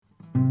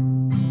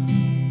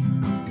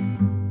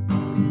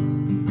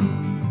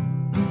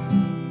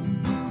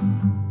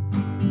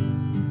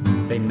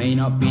may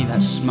not be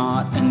that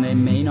smart and they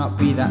may not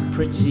be that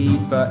pretty,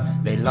 but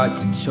they like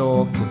to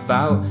talk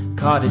about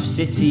Cardiff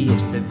City.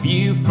 It's the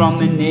view from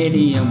the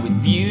Ninian, with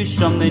views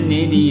from the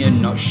Ninian,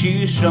 not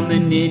shoes from the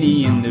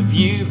Ninian, the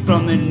view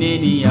from the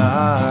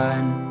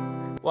Ninian.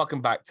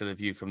 Welcome back to The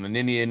View from the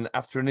Ninian.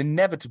 After an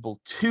inevitable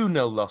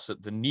 2-0 loss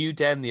at the new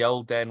den, the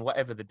old den,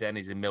 whatever the den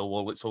is in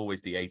Millwall, it's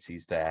always the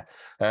 80s there.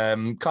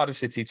 Cardiff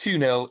City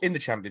 2-0 in the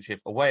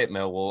Championship away at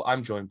Millwall.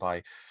 I'm joined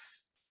by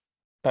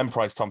Ben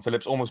Price, Tom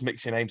Phillips. Almost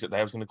mix your names up there.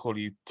 I was going to call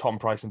you Tom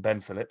Price and Ben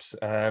Phillips.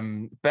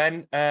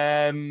 Ben,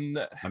 I'm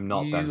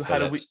not Ben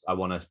Phillips. I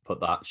want to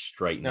put that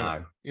straight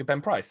now. You're Ben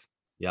Price?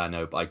 Yeah, I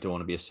know, but I don't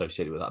want to be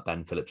associated with that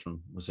Ben Phillips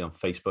was he on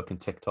Facebook and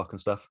TikTok and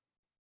stuff?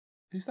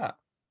 Who's that?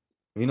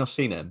 Have you not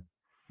seen him?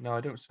 No, I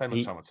don't spend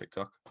much time on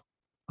TikTok.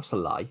 That's a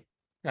lie.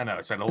 No,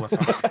 I spend all my time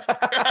on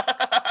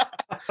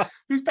TikTok.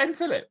 Who's Ben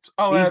Phillips?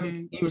 Oh,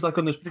 he was like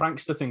on those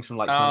prankster things from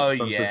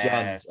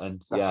Bridgend,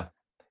 and yeah,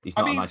 he's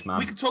not a nice man.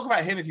 We could talk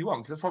about him if you want,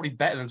 because that's probably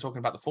better than talking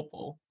about the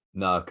football.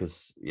 No,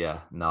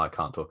 I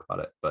can't talk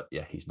about it. But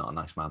yeah, he's not a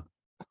nice man.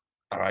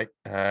 All right,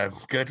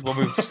 good. We'll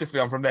move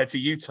swiftly on from there to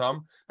you,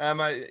 Tom.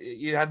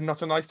 You had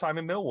not a nice time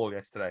in Millwall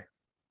yesterday.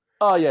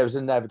 Oh yeah, it was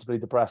inevitably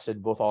depressing,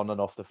 both on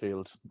and off the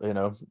field. You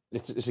know,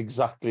 it's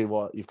exactly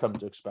what you've come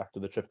to expect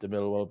with the trip to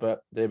Millwall.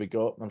 But there we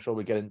go. I'm sure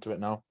we'll get into it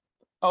now.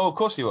 Oh, of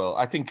course you will.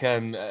 I think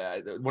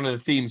one of the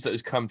themes that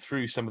has come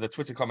through some of the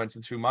Twitter comments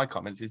and through my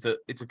comments is that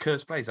it's a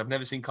cursed place. I've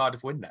never seen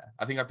Cardiff win there.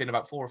 I think I've been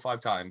about 4 or 5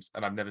 times,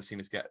 and I've never seen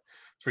us get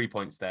 3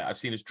 points there. I've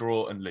seen us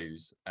draw and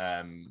lose.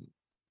 And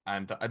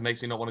it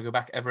makes me not want to go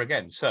back ever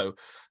again. So,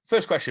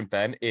 first question,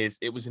 Ben, is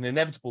it was an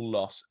inevitable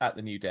loss at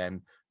the New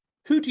Den.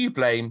 Who do you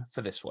blame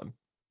for this one?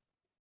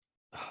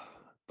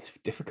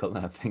 Difficult.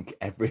 I think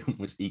everyone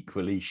was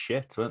equally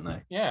shit, weren't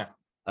they? Yeah.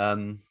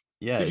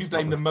 Yeah. Did you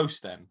blame the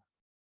most then?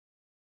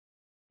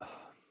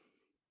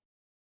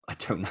 I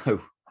don't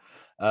know.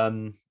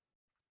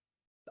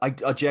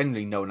 I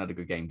genuinely no one had a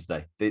good game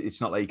today.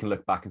 It's not like you can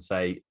look back and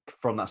say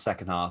from that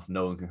second half,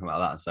 no one can come out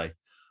of that and say,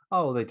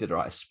 oh, they did all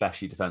right,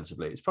 especially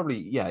defensively. It's probably,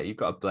 you've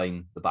got to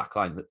blame the back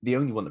line. But the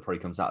only one that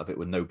probably comes out of it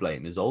with no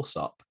blame is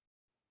Allsop.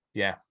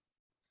 Yeah.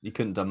 You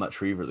couldn't have done much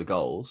for either of the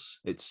goals.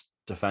 It's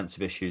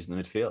defensive issues in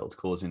the midfield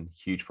causing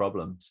huge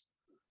problems.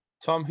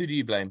 Tom, who do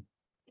you blame?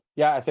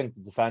 Yeah, I think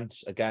the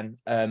defence again.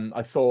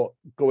 I thought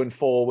going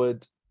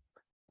forward,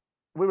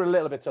 we were a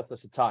little bit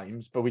toothless at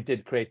times, but we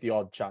did create the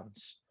odd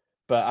chance.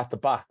 But at the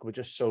back, we're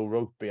just so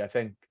ropey. I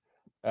think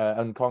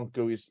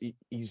Nkunku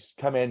he's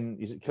come in.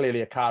 He's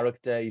clearly a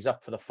character. He's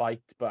up for the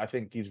fight, but I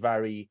think he's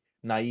very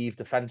naive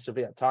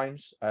defensively at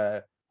times.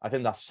 I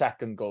think that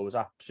second goal was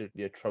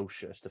absolutely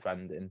atrocious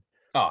defending.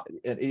 Oh,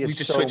 he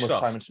just switched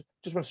off. Time and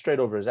just went straight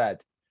over his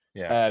head.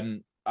 Yeah.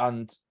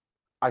 And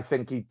I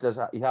think he does.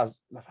 He has.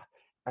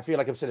 I feel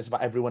like I've said this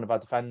about every one of our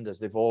defenders.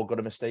 They've all got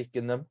a mistake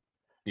in them.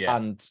 Yeah.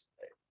 And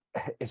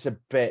it's a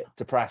bit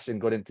depressing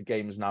going into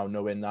games now,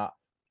 knowing that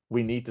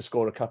we need to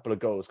score a couple of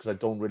goals because I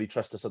don't really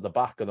trust us at the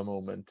back at the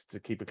moment to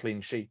keep a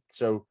clean sheet.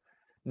 So,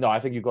 no, I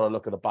think you've got to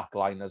look at the back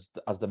line as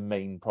the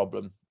main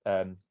problem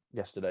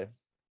yesterday.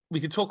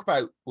 We'll talk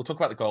about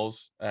the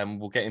goals.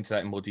 We'll get into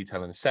that in more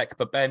detail in a sec.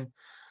 But Ben,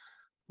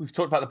 we've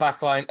talked about the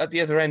back line. At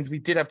the other end, we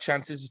did have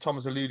chances, as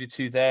Thomas alluded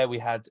to there. We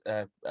had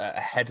a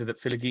header that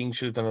Philogene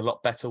should have done a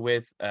lot better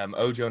with.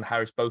 Ojo and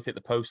Harris both hit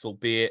the post,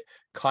 albeit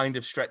kind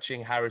of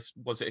stretching. Harris,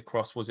 was it a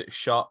cross? Was it a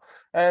shot?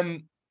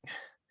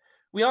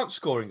 We aren't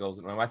scoring goals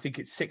at the moment. I think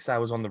it's 6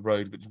 hours on the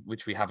road,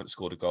 which we haven't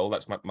scored a goal.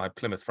 That's my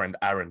Plymouth friend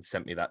Aaron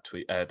sent me that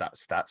tweet, that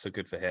stat. So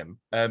good for him.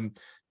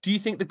 Do you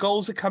think the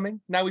goals are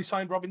coming now we've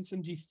signed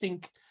Robinson? Do you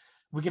think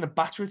we're going to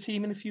batter a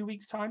team in a few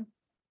weeks' time?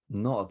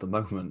 Not at the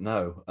moment,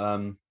 no.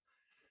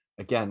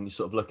 Again, you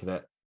sort of look at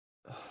it.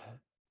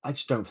 I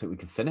just don't think we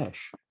can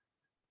finish.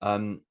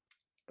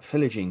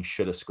 Philogene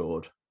should have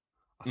scored.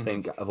 I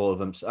think of all of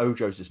them,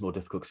 Ojo's is more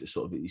difficult because it's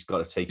sort of he's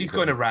got to take. He's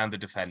going around the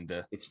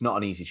defender. It's not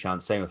an easy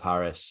chance. Same with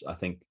Harris. I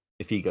think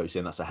if he goes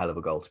in, that's a hell of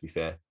a goal. To be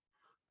fair,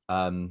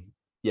 but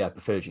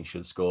Philogene should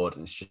have scored,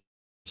 and it's just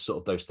sort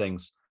of those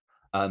things.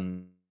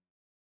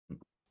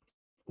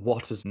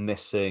 What is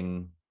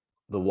missing?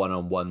 The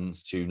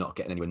one-on-ones to not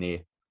getting anywhere near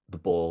the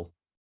ball,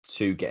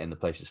 to get in the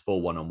places for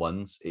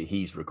one-on-ones.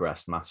 He's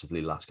regressed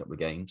massively the last couple of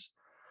games,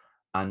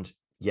 and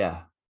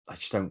I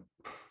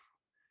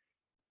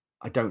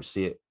don't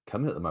see it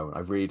coming at the moment.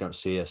 I really don't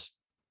see us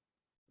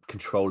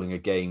controlling a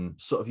game.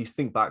 Sort of, you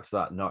think back to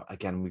that,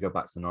 again, we go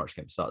back to the Norwich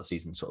game at the start of the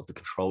season, sort of the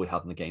control we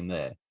had in the game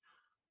there,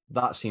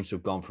 that seems to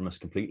have gone from us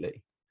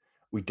completely.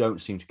 We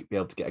don't seem to be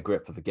able to get a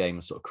grip of the game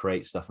and sort of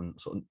create stuff and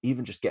sort of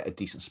even just get a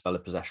decent spell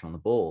of possession on the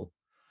ball.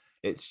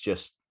 It's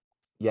just,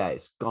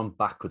 it's gone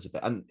backwards a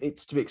bit. And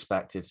it's to be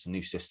expected. It's a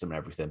new system and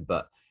everything.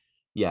 But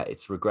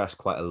it's regressed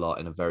quite a lot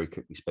in a very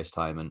quickly spaced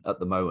time. And at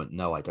the moment,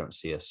 no, I don't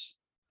see us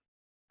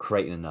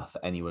creating enough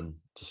for anyone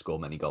to score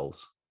many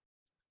goals.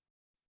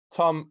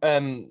 Tom,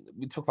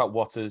 we talk about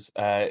Watters.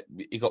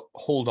 He got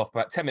hauled off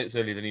about 10 minutes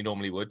earlier than he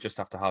normally would,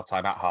 just after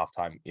halftime, at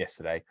halftime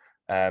yesterday.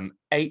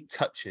 8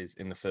 touches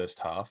in the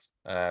first half.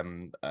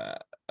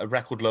 A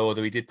record low,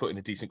 although he did put in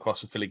a decent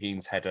cross of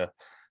Philogene's header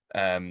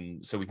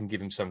So we can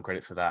give him some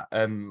credit for that.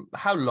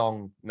 How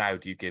long now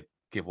do you give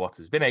Waters?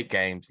 It's been 8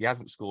 games. He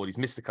hasn't scored. He's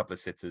missed a couple of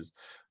sitters.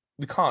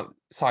 We can't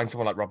sign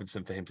someone like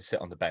Robinson for him to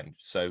sit on the bench.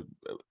 So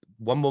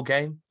one more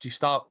game. Do you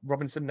start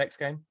Robinson next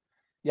game?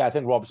 Yeah, I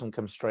think Robinson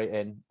comes straight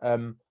in.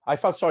 I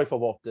felt sorry for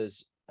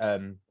Waters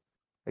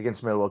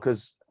against Millwall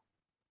because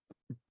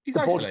He's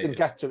the ball just isolated. didn't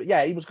get to it.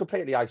 Yeah, he was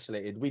completely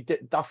isolated. We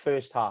did that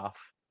first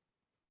half.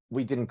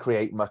 We didn't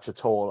create much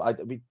at all.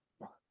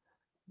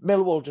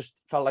 Millwall just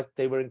felt like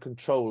they were in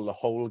control the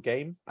whole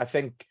game. I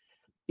think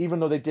even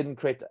though they didn't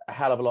create a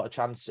hell of a lot of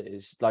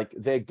chances, like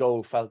their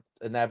goal felt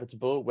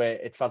inevitable, where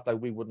it felt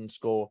like we wouldn't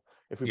score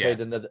if we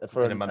played another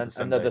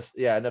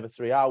another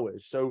 3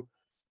 hours. So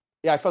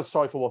yeah, I felt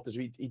sorry for Waters.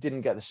 He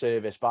didn't get the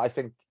service, but I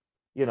think,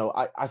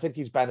 I think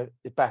he's better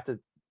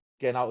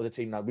getting out of the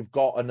team now. We've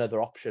got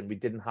another option. We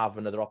didn't have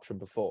another option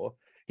before.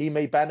 He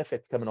may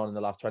benefit coming on in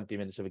the last 20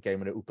 minutes of a game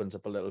when it opens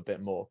up a little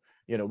bit more.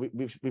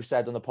 We've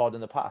said on the pod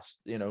in the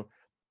past,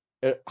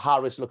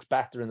 Harris looks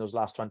better in those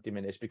last 20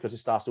 minutes because it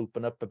starts to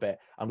open up a bit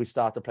and we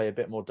start to play a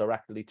bit more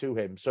directly to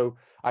him. So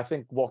I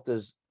think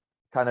Waters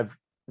kind of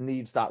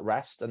needs that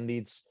rest and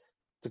needs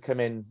to come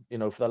in,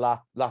 for the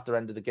latter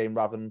end of the game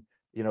rather than,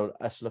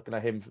 us looking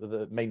at him for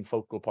the main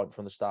focal point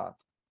from the start.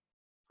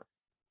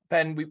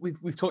 Ben,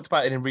 we've talked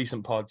about it in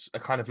recent pods, a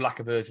kind of lack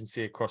of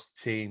urgency across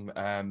the team.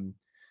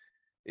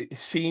 It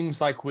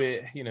seems like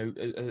we're,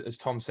 as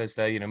Tom says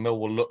there,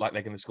 Millwall look like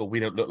they're going to score.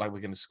 We don't look like we're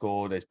going to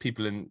score. There's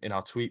people in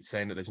our tweets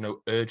saying that there's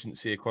no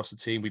urgency across the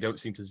team. We don't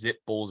seem to zip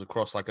balls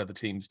across like other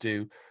teams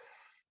do.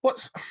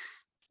 What's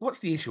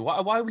the issue?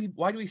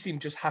 Why do we seem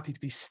just happy to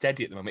be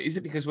steady at the moment? Is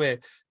it because we're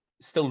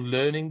still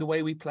learning the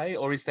way we play,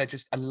 or is there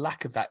just a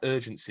lack of that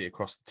urgency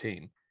across the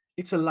team?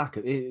 It's 100%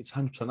 that.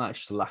 It's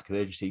just a lack of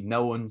urgency.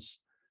 No one's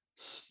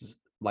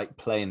like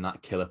playing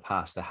that killer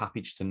pass. They're happy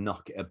just to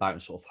knock it about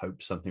and sort of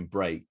hope something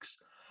breaks.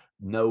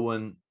 A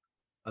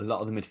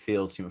lot of the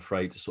midfield seem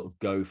afraid to sort of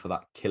go for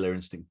that killer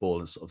instinct ball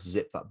and sort of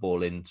zip that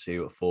ball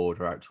into a forward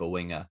or out to a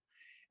winger.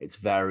 It's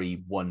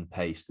very one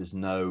paced.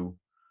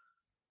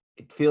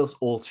 It feels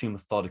all too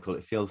methodical.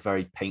 It feels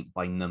very paint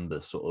by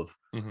numbers sort of.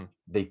 Mm-hmm.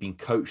 They've been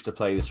coached to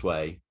play this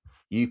way.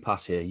 You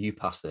pass here, you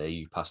pass there,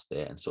 you pass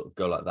there, and sort of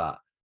go like that.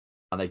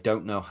 And they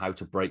don't know how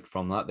to break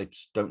from that. They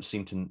just don't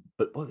seem to,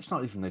 it's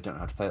not even they don't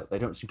know how to play it. They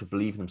don't seem to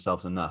believe in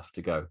themselves enough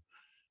to go,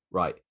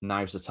 right,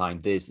 now's the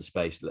time, there's the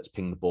space, let's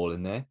ping the ball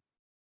in there.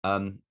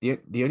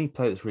 The only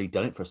player that's really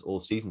done it for us all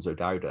season is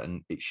O'Dowda,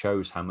 and it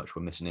shows how much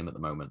we're missing him at the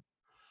moment.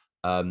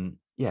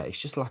 It's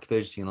just a lack of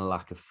urgency and a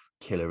lack of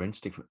killer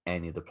instinct from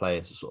any of the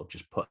players to sort of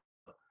just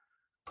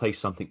play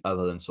something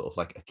other than sort of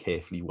like a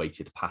carefully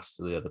weighted pass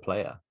to the other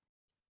player.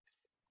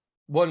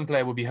 One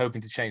player we'll be hoping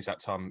to change that,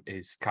 Tom,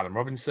 is Callum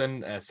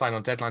Robinson. Sign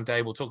on deadline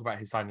day. We'll talk about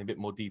his signing in a bit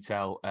more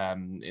detail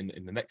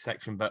in the next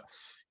section, but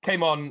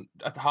came on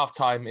at the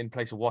half-time in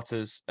place of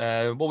Waters.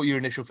 What were your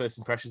initial first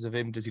impressions of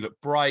him? Does he look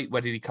bright?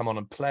 Where did he come on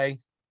and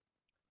play?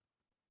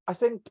 I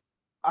think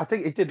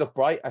it did look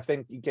bright. I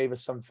think he gave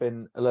us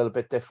something a little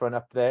bit different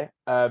up there.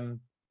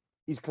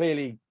 He's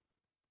clearly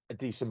a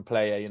decent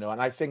player,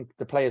 and I think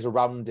the players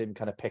around him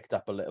kind of picked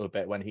up a little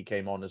bit when he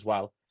came on as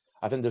well.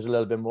 I think there's a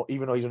little bit more,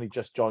 even though he's only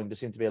just joined, there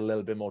seemed to be a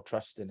little bit more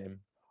trust in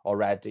him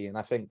already. And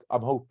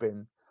I'm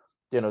hoping,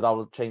 that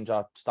will change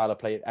our style of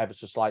play ever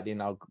so slightly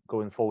now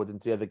going forward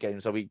into the other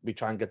games. So we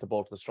try and get the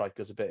ball to the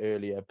strikers a bit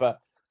earlier. But,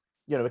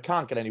 it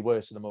can't get any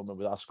worse at the moment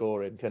with our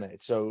scoring, can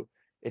it? So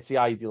it's the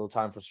ideal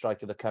time for a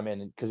striker to come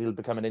in because he'll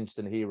become an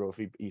instant hero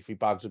if he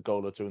bags a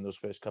goal or two in those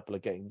first couple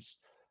of games.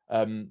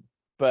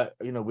 But,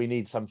 we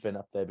need something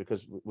up there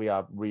because we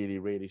are really,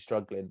 really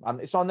struggling.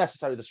 And it's not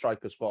necessarily the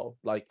striker's fault.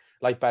 Like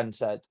Ben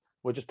said,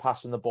 we're just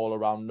passing the ball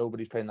around.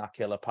 Nobody's playing that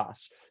killer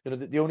pass.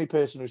 The only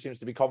person who seems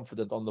to be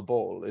confident on the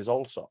ball is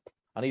Allsop.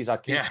 And he's our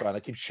keeper. And I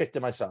keep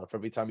shitting myself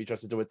every time he tries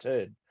to do a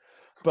turn.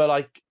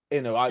 But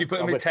you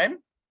put him as 10?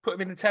 Put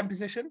him in the 10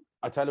 position?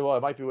 I tell you what,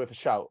 it might be worth a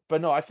shout. But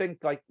no, I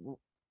think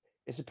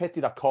it's a pity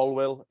that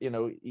Colwill,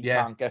 he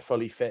can't get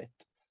fully fit.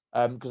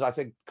 Because I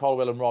think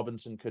Colwill and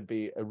Robinson could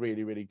be a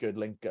really, really good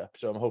link up.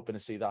 So I'm hoping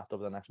to see that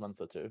over the next month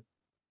or two.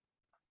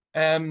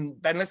 Ben,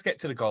 let's get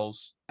to the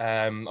goals.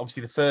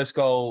 Obviously, the first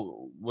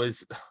goal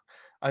was,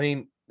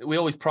 we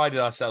always prided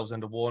ourselves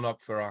under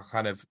Warnock for our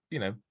kind of,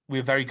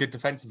 we're very good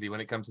defensively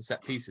when it comes to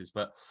set pieces.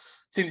 But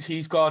since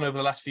he's gone over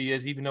the last few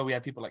years, even though we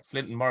had people like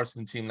Flint and Morrison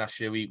in the team last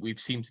year, we've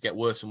seemed to get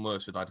worse and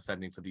worse with our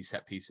defending for these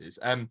set pieces.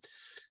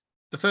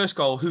 The first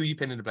goal, who are you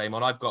pinning the blame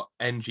on? I've got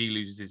NG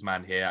loses his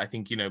man here. I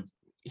think,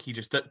 he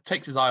just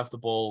takes his eye off the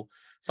ball,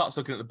 starts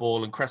looking at the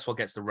ball, and Cresswell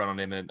gets the run on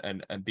him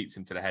and beats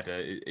him to the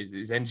header.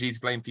 Is NG to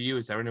blame for you?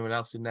 Is there anyone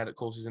else in there that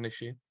causes an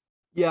issue?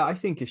 Yeah, I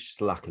think it's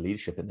just a lack of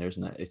leadership in there,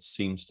 isn't it? It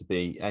seems to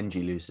be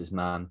NG loses his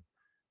man,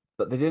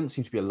 but there didn't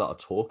seem to be a lot of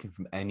talking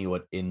from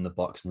anyone in the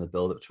box and the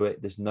build-up to it.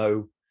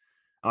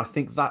 I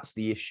think that's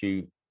the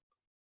issue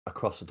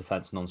across the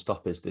defence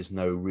non-stop is there's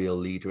no real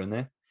leader in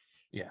there.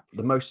 Yeah.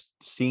 The most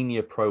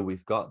senior pro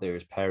we've got there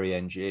is Perry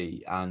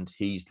NG, and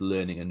he's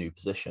learning a new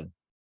position.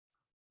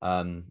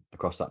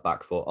 Across that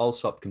back four.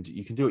 Allsop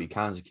you can do what you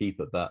can as a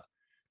keeper, but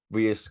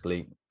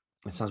realistically,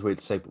 it sounds weird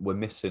to say, but we're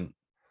missing,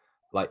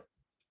 like,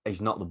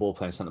 he's not the ball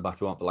playing centre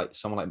back you want, but like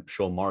someone like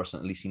Sean Morrison,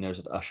 at least he knows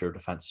how to usher a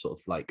defence sort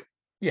of like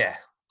Yeah.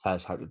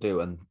 tells how to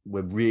do. And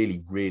we're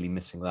really, really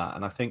missing that.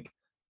 And I think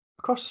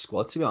across the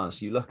squad, to be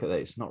honest, you look at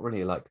it, it's not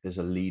really like there's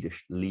a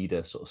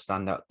leader sort of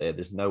stand out there.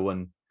 There's no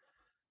one.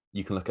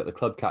 You can look at the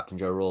club captain,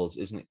 Joe Rawls,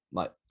 isn't it?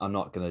 Like, I'm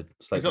not going to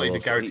slate He's not Joe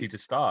even Rawls, guaranteed to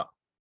start.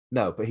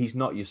 No, but he's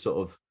not your sort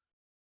of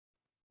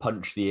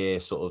punch the air,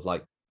 sort of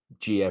like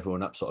G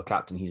everyone up sort of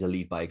captain. He's a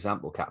lead by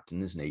example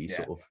captain, isn't he? He's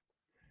sort of,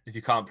 if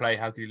you can't play,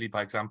 how can you lead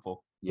by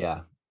example?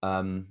 yeah.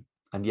 And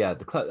yeah,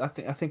 the club.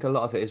 I think a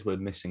lot of it is we're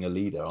missing a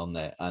leader on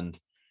there, and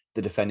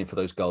the defending for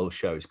those goals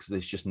shows because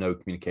there's just no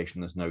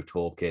communication, there's no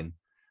talking,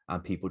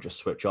 and people just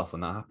switch off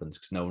when that happens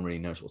because no one really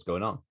knows what's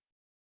going on.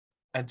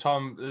 And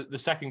Tom, the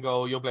second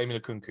goal, you're blaming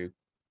Nkunku.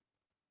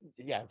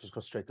 Yeah, it just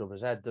got straight over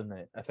his head, didn't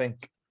it? I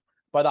think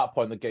by that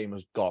point the game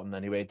was gone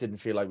anyway. It didn't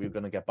feel like we were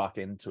going to get back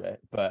into it,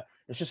 but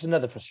it's just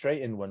another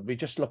frustrating one. We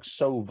just look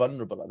so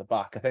vulnerable at the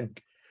back. I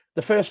think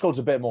the first goal's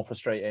a bit more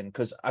frustrating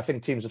because I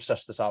think teams have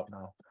sussed this out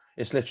now.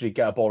 It's literally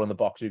get a ball in the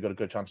box, you've got a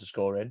good chance of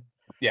scoring.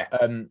 Yeah.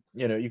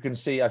 You can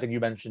see, I think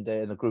you mentioned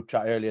it in the group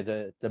chat earlier,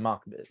 the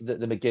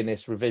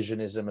McGuinness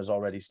revisionism has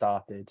already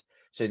started,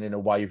 saying,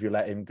 why have you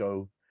let him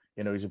go?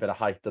 He's a bit of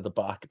height at the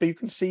back. But you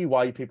can see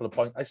why people are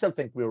pointing. I still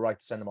think we were right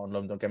to send him on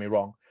loan, don't get me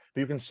wrong.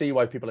 But you can see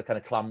why people are kind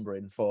of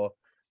clambering for,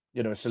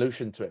 a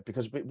solution to it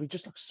because we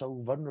just look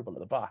so vulnerable at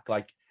the back.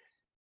 Like,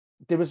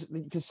 you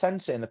can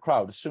sense it in the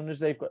crowd. As soon as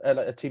they've got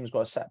a team's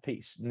got a set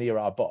piece near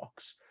our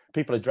box,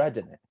 people are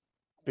dreading it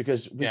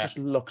because we just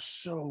look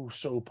so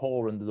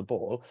poor under the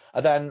ball.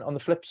 And then on the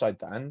flip side,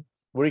 then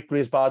we're equally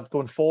as bad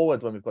going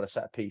forward when we've got a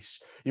set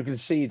piece. You can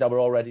see that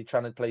we're already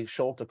trying to play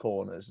shorter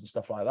corners and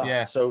stuff like that.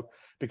 Yeah. So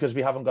because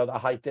we haven't got that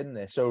height in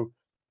there, so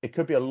it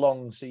could be a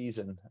long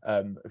season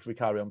if we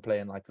carry on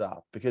playing like that.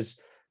 Because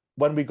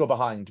when we go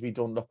behind, we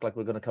don't look like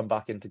we're going to come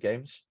back into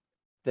games.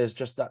 There's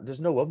just that. There's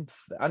no oomph.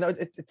 I know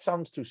it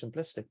sounds too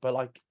simplistic, but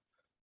like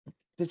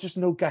there's just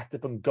no get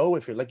up and go.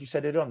 If you like you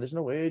said earlier on, there's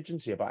no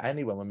urgency about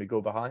anyone when we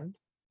go behind.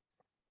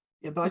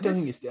 Yeah, but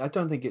I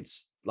don't think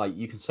it's like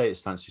you can say it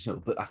sounds too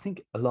simple, but I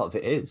think a lot of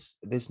it is.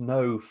 There's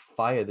no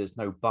fire, there's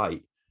no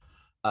bite.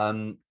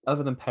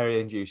 Other than Perry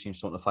and Juicy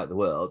wanting to fight the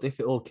world, if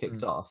it all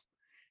kicked off,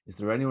 is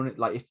there anyone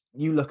like if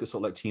you look at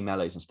sort of like Team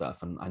LAs and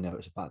stuff, and I know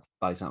it's a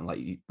bad example like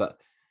you, but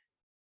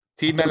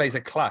Team LA's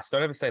a class.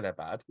 Don't ever say they're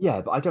bad.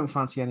 Yeah, but I don't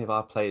fancy any of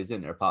our players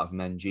in there apart from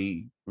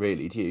NG,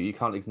 really, do you? You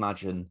can't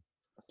imagine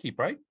Keep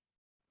right.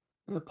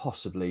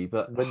 Possibly,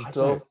 but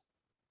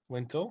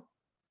Wintle.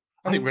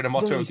 I think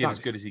Rinomotto will get as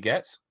good as he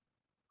gets.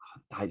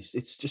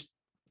 It's just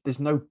there's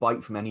no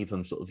bite from any of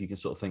them. Sort of, you can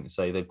sort of think and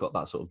say they've got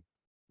that sort of.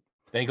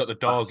 They got the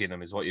dog in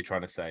them, is what you're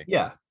trying to say.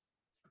 Yeah,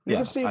 you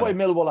can see why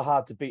Millwall are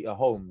hard to beat at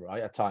home,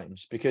 right? At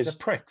times because they're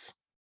pricks.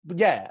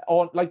 Yeah,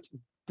 or like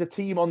the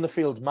team on the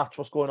field match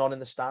what's going on in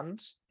the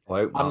stands.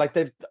 And like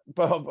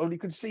but you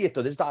can see it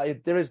though.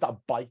 There is that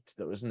bite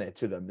though, isn't it?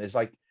 To them, there's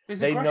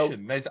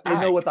aggression. They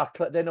know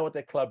what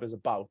their club is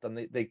about, and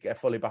they get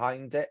fully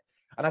behind it.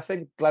 And I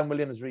think Glenn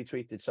Williams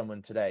retweeted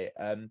someone today,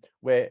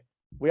 where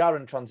we are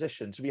in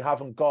transition, so we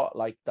haven't got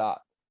like that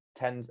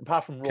 10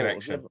 apart from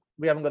Rawls,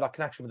 we haven't got that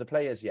connection with the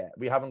players yet.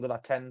 We haven't got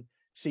that 10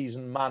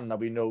 seasoned man that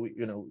we know,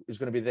 is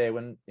going to be there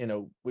when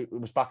we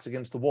was backs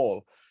against the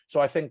wall. So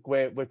I think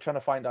we're trying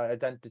to find our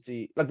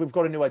identity. Like we've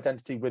got a new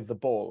identity with the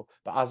ball,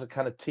 but as a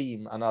kind of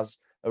team and as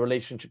a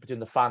relationship between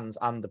the fans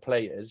and the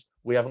players,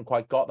 we haven't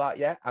quite got that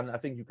yet. And I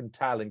think you can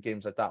tell in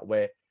games like that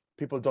where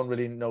people don't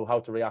really know how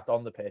to react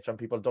on the pitch and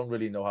people don't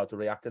really know how to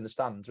react in the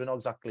stands. We're not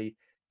exactly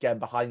getting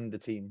behind the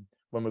team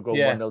when we're going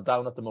 1-0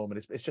 down at the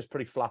moment. It's just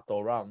pretty flat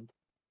all round.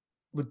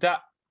 Would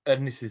that,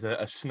 and this is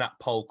a snap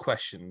poll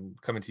question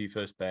coming to you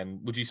first,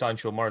 Ben, would you sign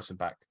Sean Morrison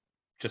back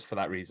just for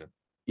that reason?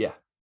 Yeah,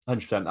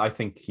 100%. I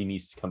think he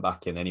needs to come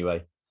back in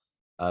anyway,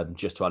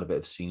 just to add a bit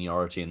of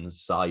seniority in the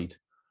side.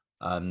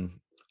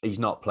 He's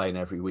not playing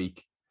every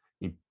week.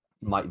 He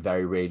might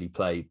very rarely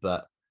play,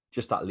 but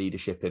just that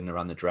leadership in and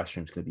around the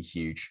dressing room is going to be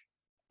huge.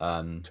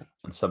 And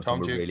something Tom,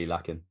 we're really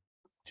lacking.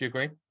 Do you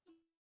agree?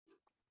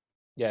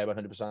 Yeah,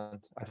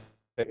 100%. I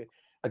think,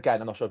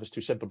 again, I'm not sure if it's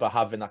too simple, but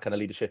having that kind of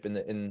leadership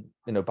in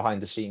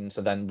behind the scenes,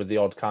 and then with the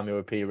odd cameo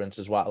appearance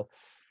as well,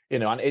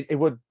 and it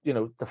would,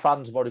 the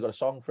fans have already got a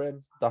song for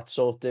him. That's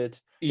sorted.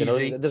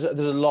 Easy. There's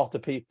a lot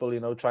of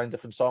people, trying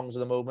different songs at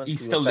the moment. He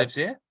still lives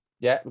here.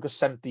 Yeah, we've got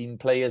 17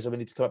 players that we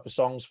need to come up with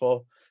songs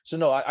for. So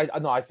no,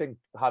 I think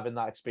having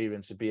that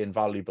experience would be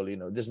invaluable.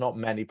 There's not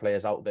many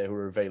players out there who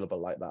are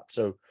available like that.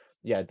 So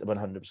yeah,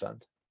 100%. All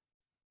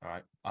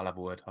right, I'll have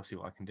a word. I'll see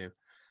what I can do.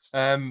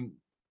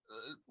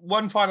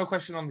 One final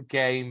question on the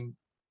game,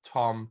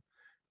 Tom.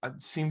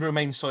 I've seen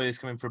Romain Sawyer's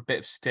coming for a bit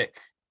of stick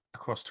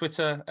across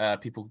Twitter.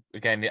 People,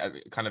 again,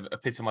 kind of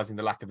epitomising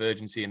the lack of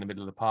urgency in the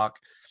middle of the park.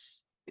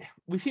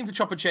 We seem to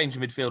chop and change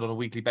in midfield on a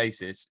weekly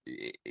basis.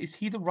 Is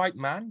he the right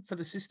man for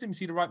the system? Is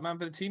he the right man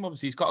for the team?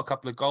 Obviously, he's got a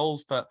couple of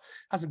goals, but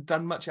hasn't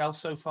done much else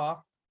so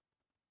far.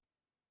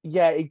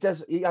 Yeah, he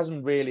does. He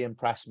hasn't really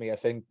impressed me. I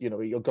think,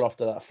 he'll get off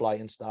to that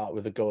flying start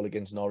with a goal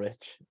against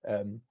Norwich.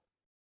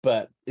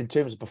 But in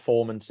terms of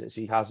performances,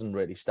 he hasn't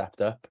really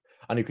stepped up.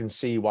 And you can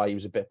see why he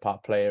was a bit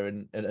part player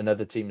in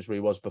other teams where he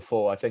was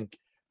before. I think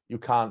you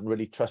can't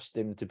really trust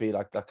him to be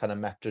like that kind of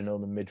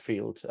metronome in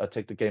midfield.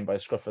 Take the game by a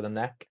scruff of the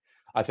neck.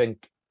 I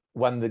think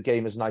when the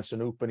game is nice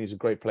and open, he's a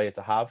great player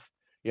to have.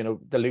 You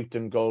know, the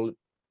Luton goal,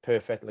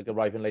 perfect, like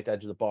arriving late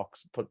edge of the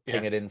box,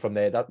 ping it in from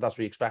there. That's what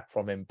you expect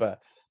from him.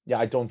 But yeah,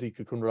 I don't think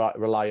you can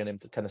rely on him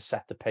to kind of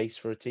set the pace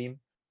for a team.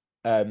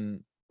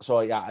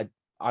 So yeah,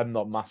 I'm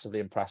not massively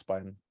impressed by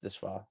him this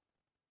far.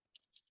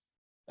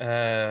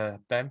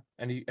 Ben,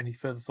 any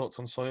further thoughts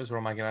on Sawyers, or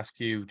am I going to ask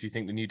you? Do you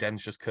think the new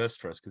den's just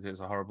cursed for us because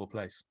it's a horrible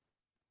place?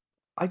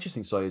 I just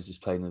think Sawyers is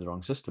playing in the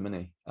wrong system, isn't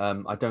he?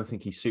 I don't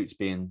think he suits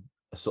being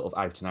a sort of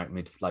out and out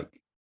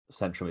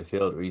central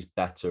midfielder. He's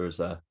better as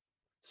a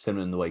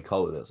similar in the way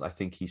Cole is. I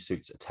think he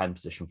suits a 10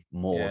 position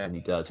more than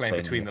he does playing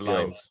between the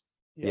lines.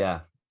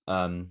 Yeah.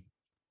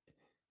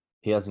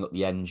 He hasn't got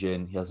the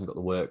engine, he hasn't got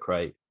the work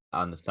rate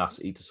and the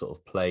tenacity to sort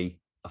of play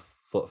a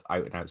foot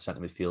out and out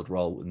centre midfield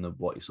role in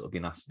what he's sort of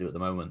being asked to do at the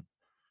moment.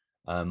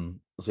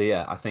 So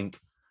yeah, I think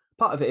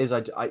part of it is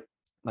I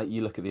like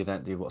you look at the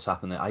identity of what's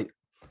happened there.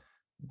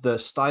 The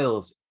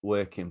style's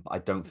working, but I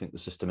don't think the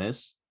system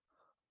is.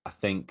 I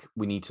think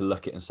we need to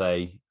look at it and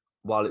say,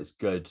 while it's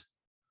good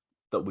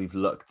that we've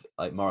looked,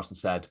 like Morrison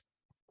said,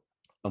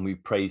 and we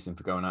praised him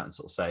for going out and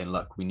sort of saying,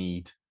 look, I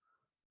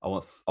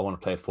want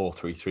to play a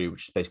 4-3-3,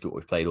 which is basically what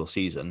we've played all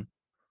season.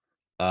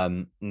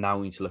 Now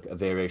we need to look at a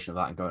variation of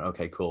that and going,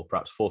 okay, cool,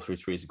 perhaps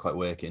 4-3-3 isn't quite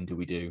working. Do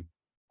we do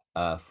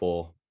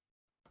 4-3-2-1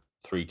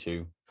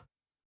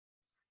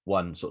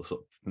 sort of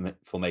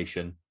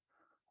formation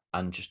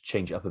and just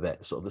change it up a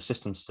bit? Sort of the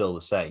system's still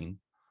the same,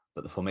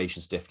 but the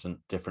formation's different,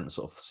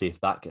 sort of see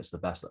if that gets the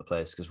best out of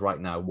players. Because right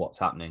now, what's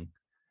happening,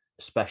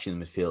 especially in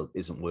the midfield,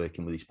 isn't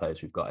working with these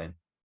players we've got in.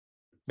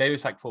 Maybe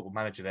it's like Football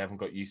Manager; they haven't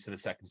got used to the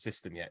second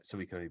system yet, so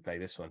we can only play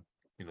this one.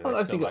 You know,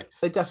 I think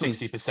they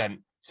definitely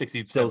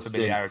 60%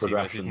 familiarity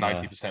versus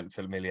 90%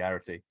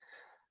 familiarity.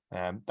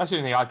 That's the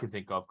only thing I can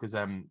think of because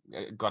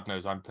God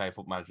knows I'm playing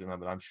Football Manager at the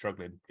moment. I'm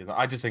struggling because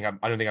I just think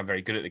I don't think I'm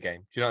very good at the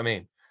game. Do you know what I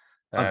mean?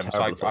 I'm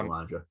terrible at Football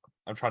Manager.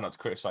 I'm trying not to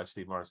criticize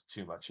Steve Morrison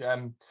too much.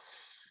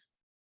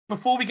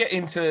 Before we get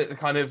into the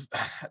kind of,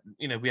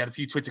 we had a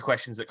few Twitter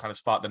questions that kind of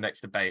sparked the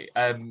next debate.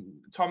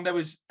 Tom, there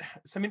was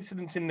some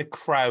incidents in the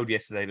crowd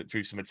yesterday that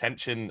drew some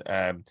attention.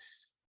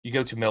 You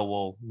go to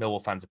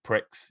Millwall fans are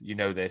pricks, you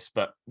know this,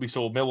 but we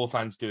saw Millwall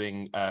fans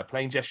doing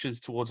playing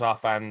gestures towards our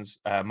fans.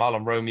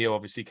 Marlon Romeo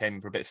obviously came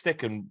in for a bit of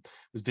stick and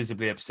was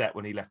visibly upset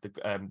when he left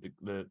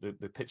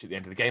the pitch at the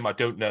end of the game. I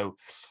don't know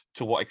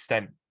to what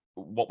extent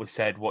what was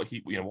said, what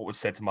was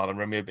said to Marlon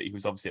Romeo, but he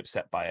was obviously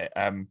upset by it.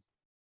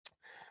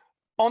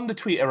 On the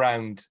tweet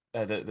around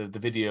the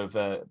video of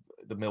the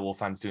Millwall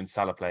fans doing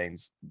Salah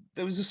planes,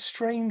 there was a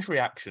strange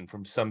reaction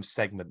from some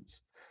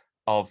segments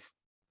of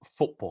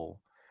football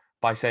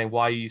by saying,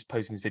 why are you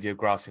posting this video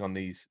grassing on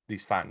these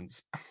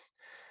fans?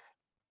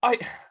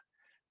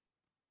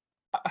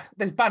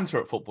 There's banter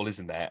at football,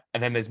 isn't there?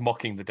 And then there's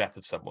mocking the death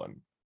of someone.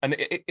 And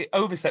it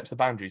oversteps the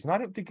boundaries. And I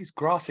don't think it's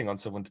grassing on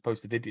someone to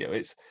post a video.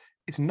 It's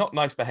not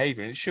nice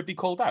behavior and it should be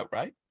called out,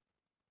 right?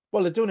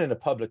 Well, they're doing it in a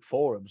public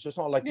forum, so it's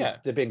not like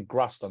they're being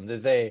grassed on. They're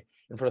there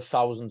in front of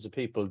thousands of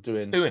people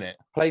doing it.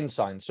 Plain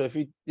signs. So if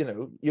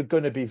you're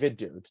going to be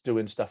videoed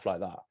doing stuff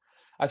like that.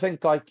 I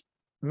think like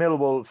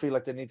Millwall feel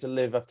like they need to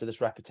live up to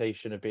this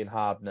reputation of being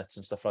hard nuts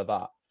and stuff like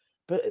that.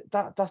 But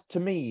that to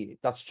me,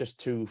 that's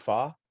just too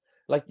far.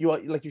 Like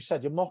you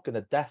said, you're mocking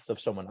the death of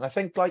someone. And I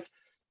think like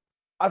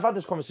I've had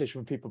this conversation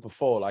with people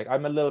before. Like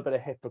I'm a little bit of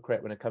a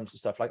hypocrite when it comes to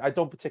stuff. Like I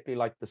don't particularly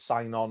like the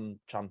sign-on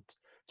chant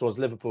towards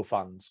Liverpool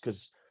fans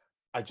because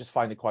I just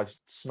find it quite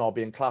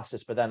snobby and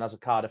classist. But then as a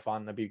Cardiff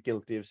fan, I'd be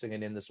guilty of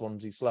singing in the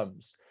Swansea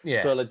slums.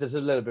 Yeah. So like there's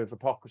a little bit of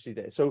hypocrisy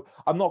there. So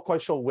I'm not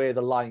quite sure where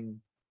the line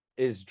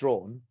is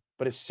drawn,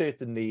 but it's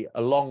certainly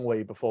a long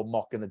way before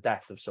mocking the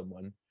death of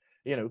someone,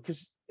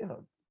 because,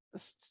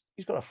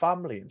 he's got a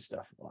family and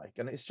stuff like,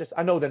 and it's just,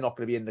 I know they're not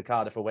going to be in the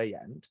Cardiff away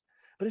end,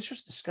 but it's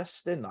just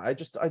disgusting. I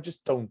just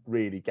don't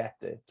really get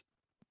it.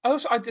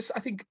 Also, I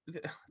think,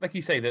 like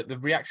you say, that the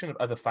reaction of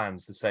other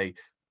fans to say,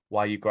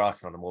 why are you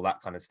grassing on them, all that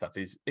kind of stuff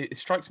it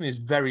strikes me as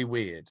very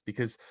weird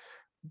because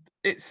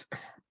it's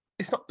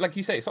not, like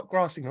you say, it's not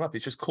grassing them up,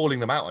 it's just calling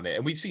them out on it.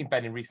 And we've seen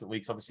Ben in recent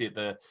weeks, obviously at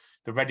the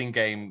Reading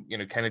game,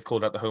 Kenneth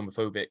called out the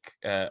homophobic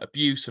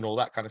abuse and all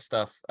that kind of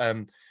stuff.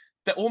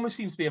 There almost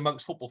seems to be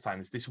amongst football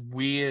fans this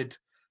weird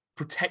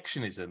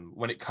protectionism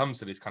when it comes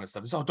to this kind of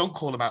stuff. It's, don't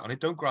call them out on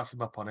it, don't grass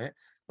them up on it.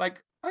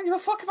 Like, I don't give a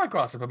fuck if I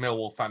grass up a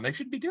Millwall fan, they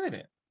should be doing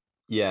it.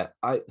 Yeah,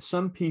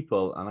 some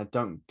people, and I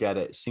don't get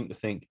it, seem to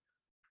think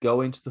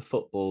going to the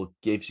football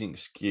gives you an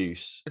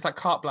excuse. It's like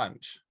carte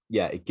blanche.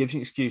 Yeah, it gives you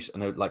an excuse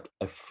and like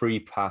a free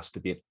pass to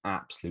be an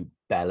absolute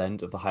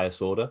bellend of the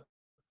highest order.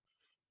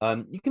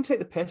 You can take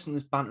the piss and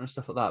there's banter and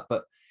stuff like that,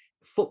 but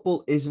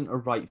football isn't a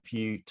right for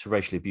you to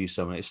racially abuse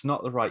someone. It's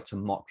not the right to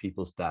mock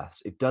people's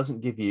deaths. It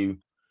doesn't give you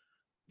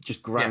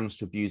just grounds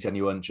to abuse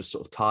anyone, just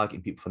sort of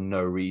targeting people for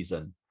no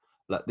reason.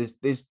 Like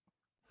there's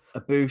a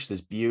boost,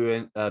 there's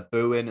booing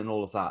and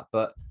all of that,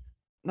 but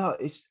no,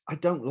 I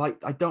don't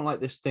like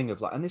this thing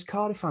of like, and there's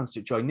Cardiff fans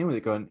that join in with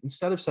it going,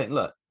 instead of saying,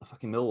 look, the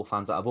fucking Millwall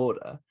fans out of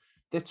order,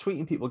 they're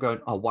tweeting people going,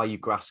 oh, why are you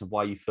grassing?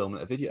 Why are you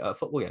filming a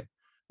football game?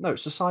 No,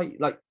 society,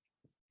 like,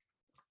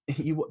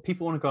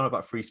 people want to go on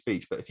about free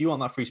speech, but if you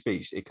want that free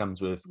speech, it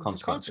comes with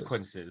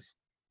consequences.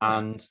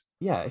 And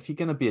yeah, if you're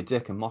going to be a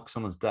dick and mock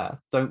someone's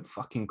death, don't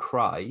fucking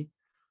cry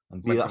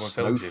and be When that someone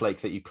films you.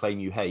 snowflake that you claim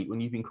you hate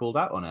when you've been called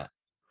out on it.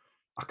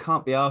 I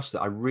can't be asked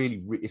that.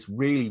 It's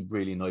really,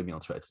 really annoyed me on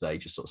Twitter today,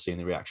 just sort of seeing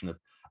the reaction of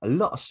a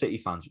lot of City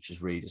fans, which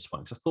is really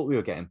disappointing because I thought we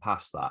were getting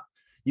past that.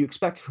 You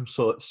expect it from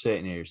sort of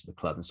certain areas of the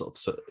club and sort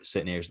of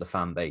certain areas of the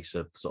fan base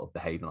of sort of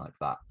behaving like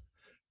that.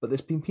 But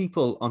there's been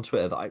people on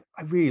Twitter that I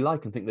really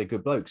like and think they're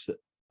good blokes,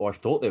 or I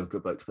thought they were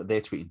good blokes, but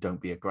they're tweeting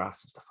 "Don't be a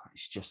grass" and stuff.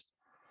 It's just,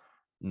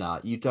 nah,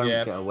 you don't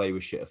get away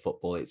with shit at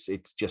football. It's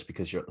just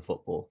because you're at the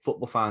football.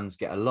 Football fans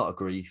get a lot of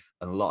grief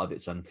and a lot of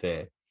it's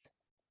unfair.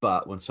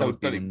 But when someone's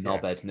being a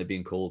knobhead and they're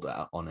being called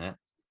out on it,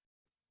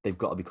 they've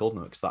got to be called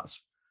on it because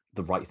that's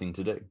the right thing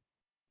to do.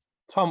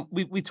 Tom,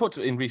 we talked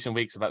in recent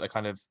weeks about the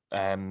kind of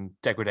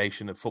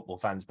degradation of football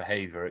fans'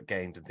 behaviour at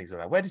games and things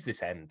like that. Where does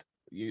this end?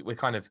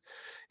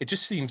 It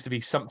just seems to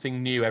be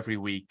something new every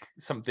week,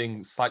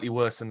 something slightly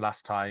worse than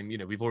last time. You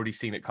know, we've already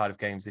seen at Cardiff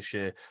games this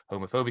year,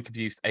 homophobic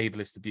abuse,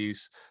 ableist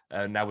abuse.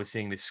 Now we're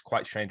seeing this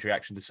quite strange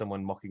reaction to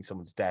someone mocking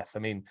someone's death. I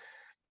mean,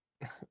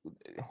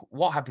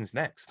 what happens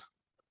next?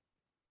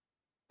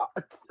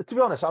 To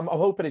be honest, I'm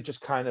hoping it just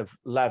kind of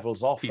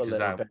levels off a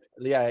little bit.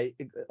 Yeah,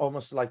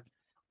 almost like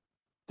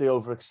the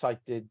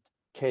overexcited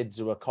kids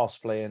who are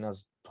cosplaying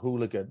as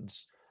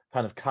hooligans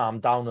kind of calm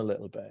down a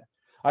little bit.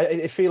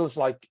 It feels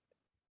like,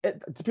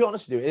 to be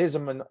honest with you, it is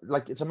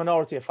it's a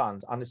minority of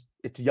fans, and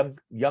it's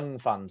young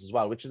fans as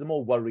well, which is the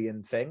more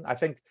worrying thing. I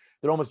think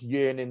they're almost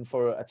yearning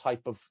for a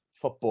type of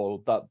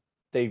football that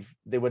they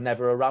were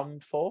never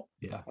around for.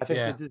 Yeah, I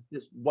think there's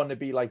this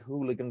wannabe like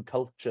hooligan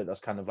culture that's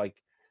kind of like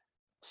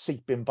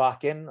seeping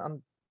back in,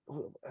 and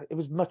it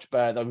was much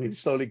better that we're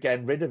slowly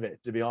getting rid of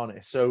it, to be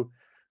honest. So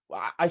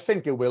I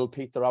think it will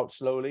peter out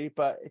slowly,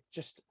 but it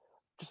just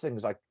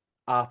things like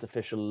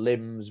artificial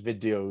limbs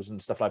videos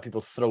and stuff, like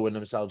people throwing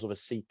themselves over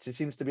seats. It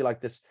seems to be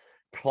like this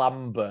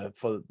clamber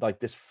for like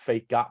this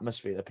fake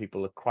atmosphere that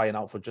people are crying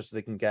out for just so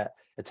they can get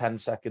a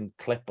 10-second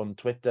clip on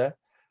Twitter.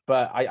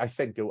 But I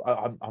think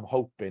I'm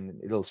hoping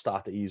it'll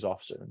start to ease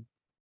off soon.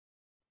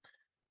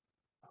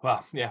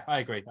 Well, yeah, I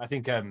agree. I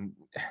think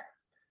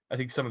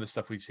some of the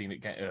stuff we've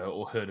seen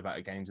or heard about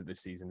at games of this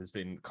season has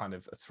been kind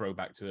of a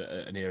throwback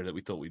to an era that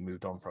we thought we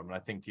moved on from. And I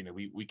think, you know,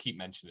 we keep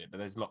mentioning it, but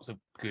there's lots of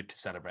good to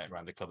celebrate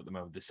around the club at the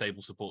moment. The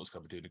Sable Supporters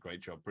Club are doing a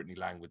great job. Brittany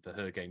Lang with the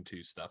Her Game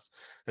 2 stuff.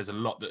 There's a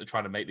lot that are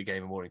trying to make the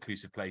game a more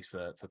inclusive place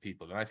for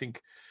people. And I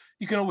think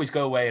you can always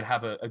go away and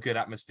have a good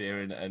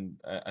atmosphere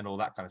and all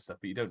that kind of stuff,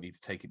 but you don't need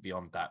to take it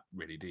beyond that,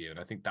 really, do you? And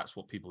I think that's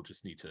what people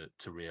just need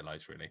to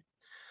realise, really.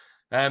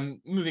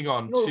 Moving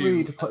on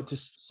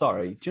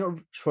sorry, do you know,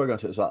 before I go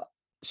into it as well,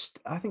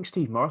 I think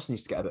Steve Morrison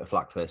needs to get a bit of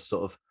flack for this.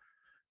 Sort of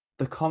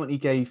the comment he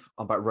gave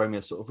about Romeo.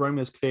 Sort of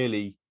Romeo's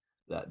clearly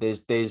that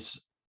there's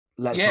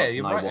let's not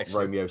deny what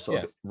actually. Romeo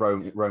sort of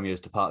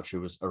Romeo's departure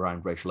was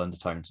around racial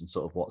undertones and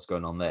sort of what's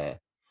going on there.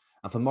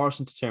 And for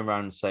Morrison to turn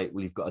around and say,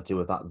 well, you've got to deal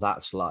with that.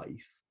 That's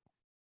life.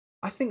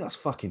 I think that's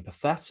fucking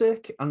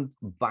pathetic and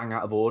bang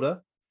out of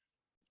order.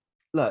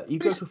 Look, you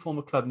go to a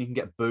former club and you can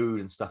get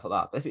booed and stuff like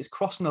that. But if it's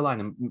crossing the line,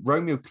 and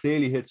Romeo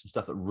clearly heard some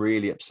stuff that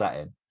really upset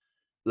him,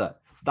 look,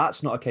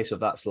 that's not a case of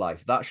that's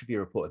life. That should be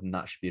reported and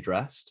that should be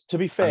addressed. To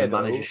be fair,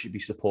 the manager should be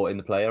supporting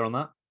the player on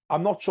that.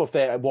 I'm not sure if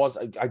there was.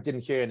 I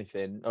didn't hear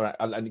anything,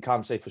 and you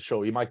can't say for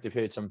sure. You might have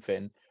heard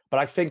something, but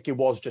I think it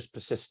was just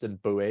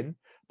persistent booing.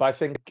 But I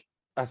think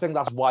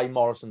that's why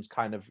Morrison's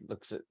kind of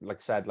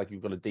said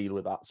you've got to deal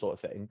with that sort of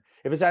thing.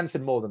 If it's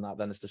anything more than that,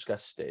 then it's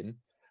disgusting.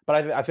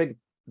 But I think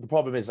the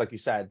problem is, like you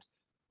said,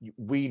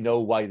 we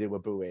know why they were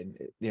booing.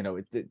 You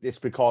know, it's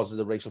because of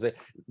the racial thing.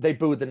 They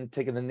booed and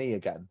taking the knee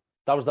again.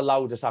 That was the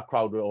loudest that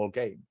crowd were all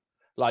game.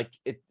 Like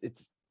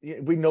it's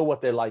we know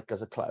what they're like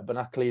as a club, and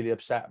that clearly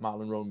upset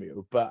Marlon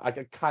Romeo. But I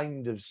can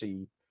kind of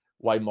see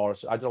why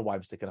Morrison. I don't know why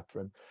I'm sticking up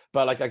for him,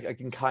 but I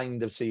can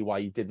kind of see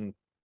why he didn't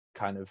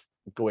kind of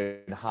go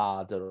in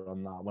harder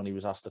on that when he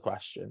was asked the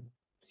question.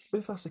 But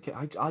if that's the case,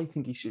 I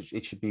think it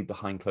should be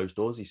behind closed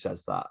doors. He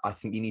says that. I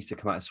think he needs to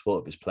come out and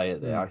support his player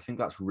there. I think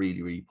that's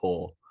really, really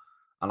poor,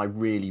 and I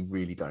really,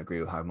 really don't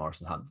agree with how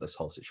Morrison handled this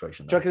whole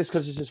situation. Do you reckon it's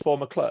because it's his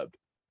former club?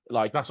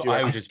 Like that's what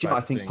I was just.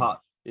 I think part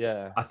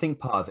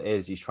of it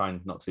is he's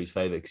trying not to lose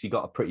favour because he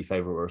got a pretty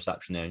favourable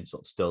reception there, and you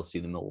sort of still see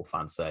the Millwall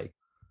fans say,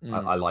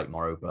 "I like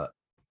Morrow," but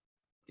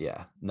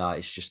yeah, no,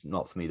 it's just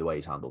not for me the way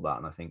he's handled that,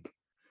 and I think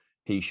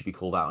he should be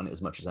called out on it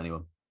as much as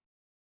anyone.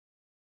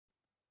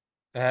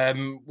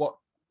 What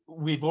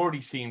we've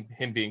already seen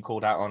him being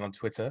called out on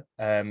Twitter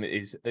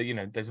is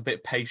there's a bit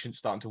of patience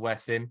starting to wear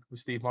thin with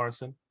Steve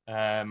Morrison.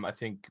 I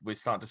think we're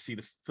starting to see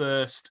the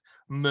first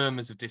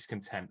murmurs of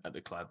discontent at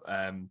the club.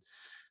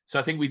 So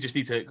I think we just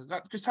need to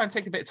just try and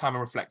take a bit of time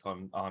and reflect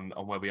on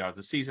where we are as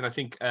a season. I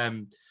think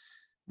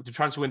with the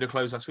transfer window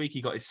closed last week,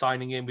 he got his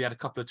signing in. We had a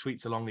couple of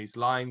tweets along these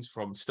lines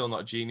from Still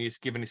Not a Genius.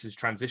 Given this is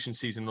transition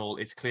season and all,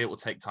 it's clear it will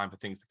take time for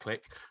things to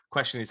click.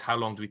 Question is, how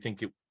long do we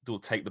think it will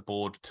take the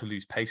board to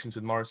lose patience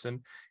with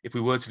Morrison? If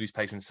we were to lose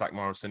patience, sack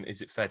Morrison,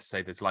 is it fair to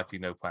say there's likely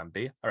no plan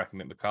B? I reckon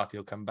Mick McCarthy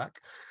will come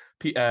back.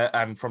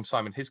 And from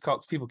Simon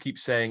Hiscox, people keep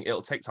saying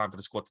it'll take time for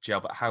the squad to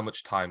gel, but how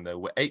much time though?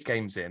 We're 8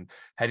 games in,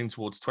 heading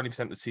towards 20%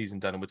 of the season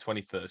done, and we're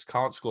 21st.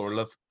 Can't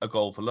score a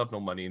goal for love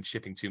nor money and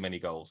shipping too many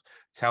goals.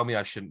 Tell me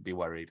I shouldn't be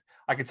worried.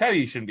 I can tell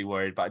you shouldn't be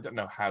worried, but I don't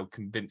know how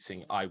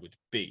convincing I would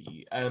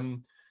be.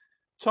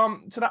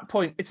 Tom, to that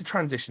point, it's a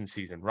transition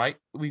season, right?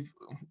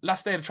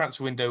 Last day of the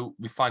transfer window,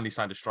 we finally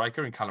signed a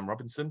striker in Callum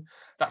Robinson.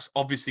 That's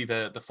obviously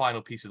the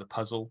final piece of the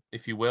puzzle,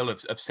 if you will,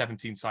 of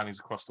 17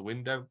 signings across the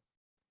window.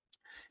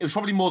 It was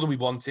probably more than we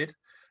wanted.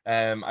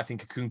 I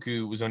think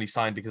Nkunku was only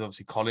signed because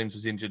obviously Collins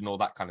was injured and all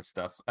that kind of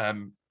stuff.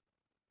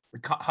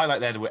 Highlight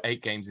there we're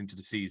 8 games into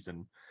the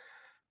season.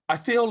 I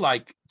feel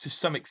like to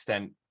some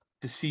extent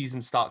the season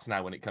starts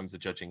now when it comes to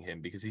judging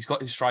him, because he's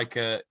got his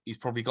striker. He's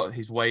probably got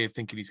his way of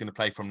thinking he's going to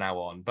play from now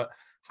on. But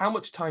how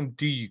much time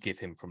do you give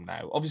him from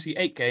now? Obviously,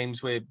 8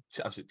 games, we're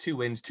 2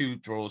 wins, 2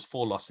 draws,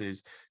 4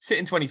 losses,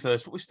 sitting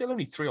 21st, but we're still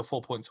only 3 or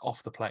 4 points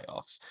off the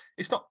playoffs.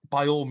 It's not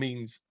by all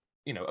means,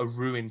 a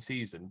ruined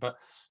season, but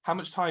how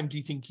much time do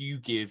you think you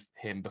give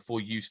him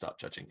before you start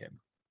judging him?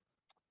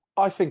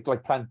 I think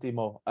like plenty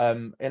more.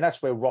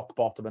 Unless we're rock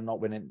bottom and not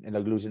winning,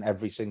 losing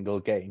every single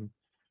game,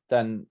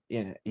 then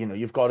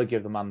you've got to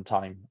give the man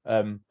time.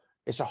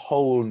 It's a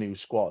whole new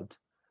squad.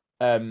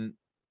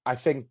 I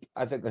think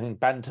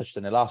Ben touched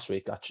on it last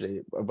week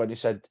actually when he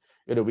said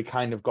we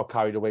kind of got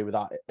carried away with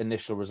that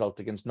initial result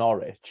against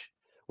Norwich,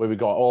 where we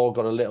got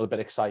a little bit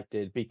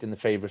excited, beating the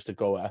favourites to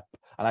go up.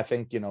 And I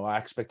think, our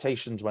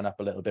expectations went up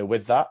a little bit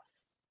with that.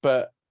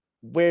 But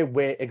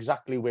we're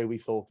exactly where we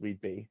thought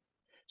we'd be.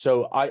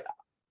 So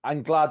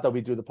I'm glad that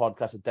we do the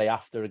podcast a day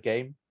after a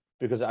game,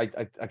 because I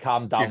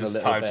calmed down a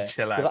little bit. To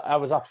chill out. I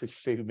was absolutely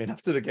fuming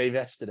after the game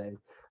yesterday.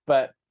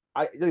 But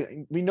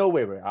we know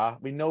where we are.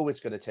 We know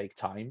it's going to take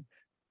time.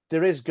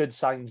 There is good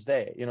signs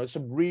there.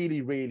 Some really,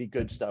 really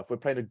good stuff. We're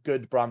playing a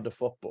good brand of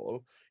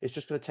football. It's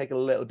just going to take a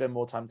little bit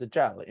more time to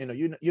gel.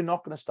 You're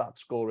not going to start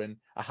scoring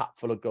a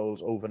hatful of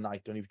goals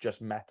overnight when you've just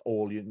met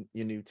all your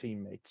new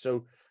teammates.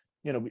 So,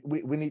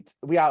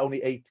 we are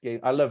only 8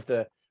 games. I love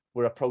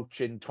we're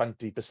approaching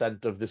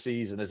 20% of the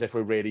season as if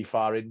we're really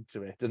far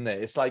into it, isn't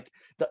it? It's like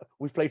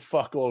we've played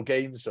fuck all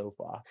games so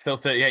far. Still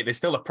 38. There's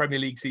still a Premier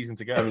League season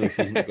to go. Premier League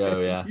season to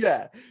go, yeah.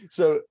 Yeah.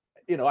 So,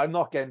 I'm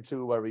not getting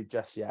too worried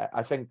just yet.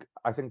 I think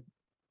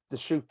the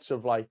shoots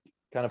of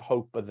kind of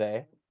hope are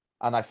there,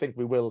 and I think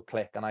we will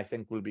click, and I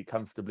think we'll be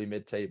comfortably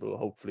mid-table,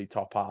 hopefully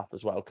top half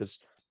as well, because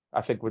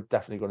I think we're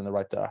definitely going in the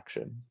right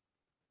direction.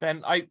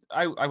 Ben, I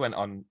went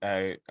on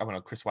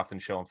Chris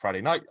Watton's show on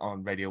Friday night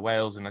on Radio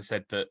Wales, and I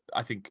said that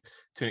I think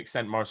to an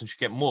extent Morrison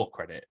should get more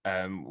credit.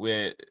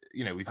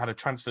 We've had a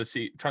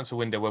transfer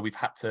window where we've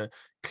had to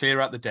clear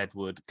out the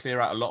deadwood,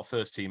 clear out a lot of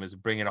first teamers,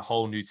 and bring in a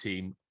whole new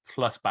team,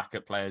 plus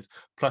backup players,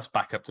 plus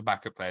backup to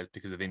backup players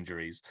because of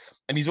injuries.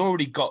 And he's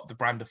already got the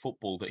brand of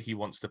football that he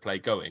wants to play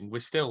going.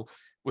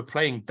 We're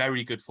playing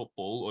very good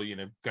football, or,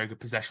 very good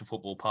possession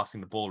football, passing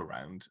the ball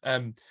around.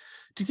 Do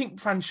you think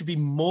fans should be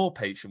more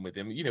patient with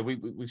him?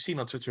 We've seen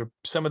on Twitter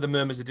some of the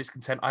murmurs of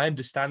discontent. I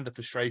understand the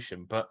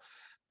frustration, but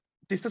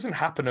this doesn't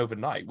happen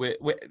overnight. We're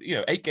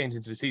 8 games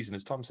into the season,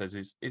 as Tom says,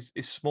 is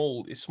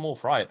small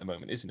fry at the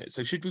moment, isn't it?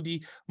 So should we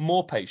be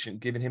more patient,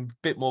 giving him a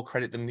bit more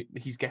credit than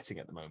he's getting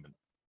at the moment?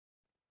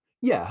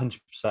 Yeah,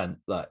 100%.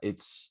 Like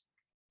it's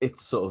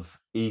sort of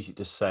easy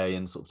to say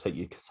and sort of take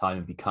your time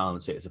and be calm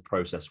and say it's a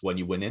process when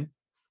you're winning.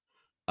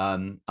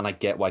 And I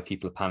get why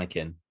people are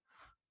panicking,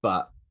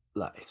 but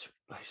like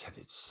I said,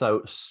 it's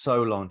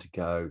so long to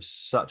go.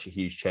 Such a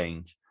huge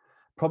change.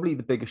 Probably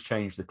the biggest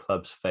change the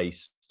club's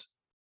faced.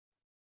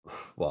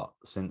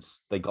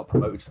 Since they got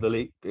promoted to the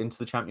league into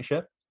the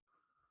championship.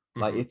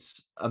 Like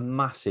it's a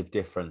massive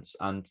difference,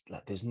 and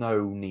there's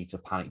no need to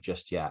panic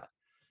just yet.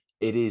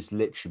 It is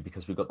literally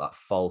because we've got that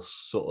false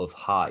sort of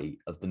high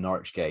of the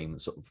Norwich game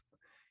that sort of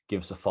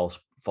gives us a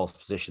false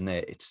position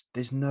there.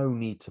 There's no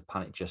need to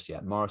panic just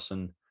yet.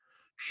 Morrison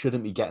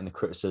shouldn't be getting the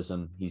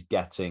criticism he's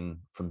getting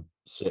from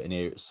certain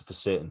areas for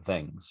certain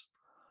things.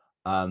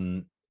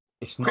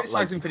 It's not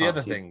criticizing for the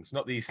other things,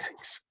 not these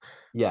things.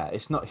 Yeah,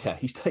 it's not. Yeah,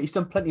 he's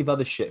done plenty of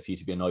other shit for you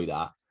to be annoyed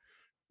at.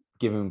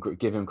 Give him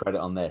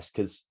credit on this,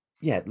 because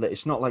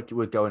it's not like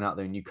we're going out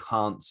there and you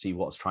can't see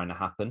what's trying to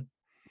happen.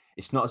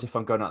 It's not as if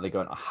I'm going out there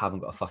going, I haven't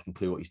got a fucking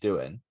clue what he's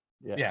doing.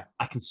 Yeah,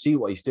 I can see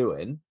what he's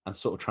doing and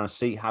sort of trying to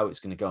see how it's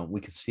going to go, and we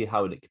can see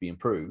how it could be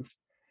improved.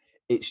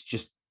 It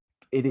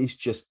is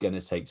just going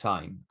to take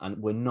time,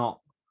 and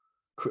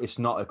it's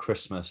not a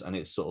Christmas, and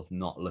it's sort of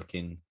not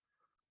looking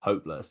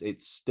hopeless.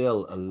 It's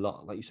still a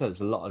lot, like you said,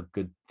 there's a lot of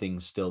good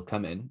things still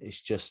coming. It's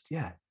just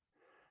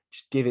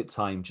give it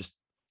time, just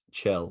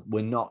chill.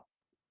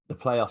 The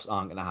playoffs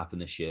aren't going to happen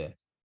this year.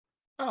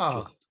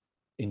 Just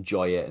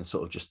enjoy it and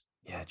sort of just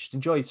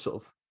enjoy sort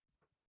of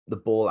the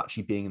ball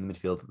actually being in the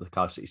midfield of the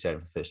Cardiff City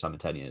Stadium for the first time in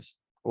 10 years.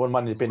 I wouldn't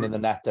mind it being in the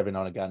net every now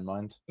and again,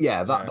 mind.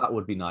 Yeah, that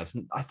would be nice.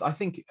 And I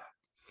think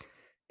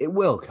it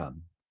will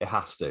come. It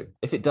has to.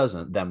 If it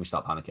doesn't, then we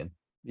start panicking.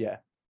 Yeah.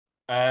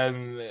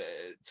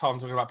 Tom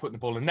talking about putting the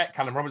ball in net.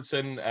 Callum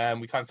Robinson,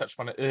 we kind of touched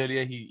upon it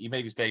earlier. He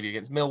made his debut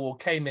against Millwall,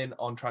 came in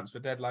on transfer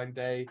deadline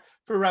day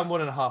for around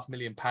 £1.5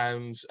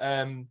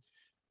 million.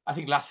 I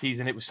think last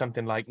season it was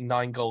something like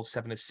 9 goals,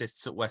 7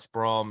 assists at West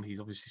Brom. He's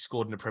obviously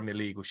scored in the Premier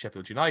League with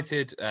Sheffield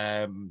United.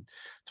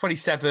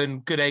 27,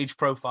 good age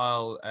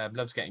profile,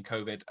 loves getting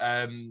COVID.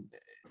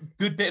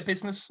 Good bit of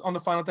business on the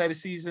final day of the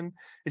season.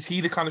 Is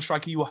he the kind of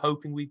striker you were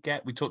hoping we'd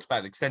get? We talked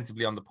about it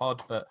extensively on the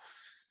pod, but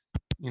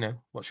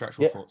what's your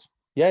actual thoughts?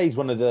 Yeah, he's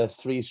one of the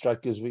 3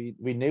 strikers we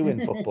knew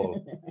in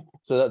football.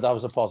 So that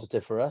was a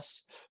positive for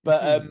us.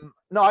 But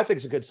no, I think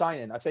it's a good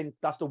signing. I think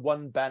that's the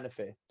one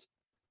benefit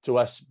to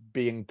us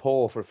being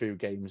poor for a few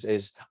games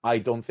is I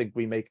don't think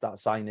we make that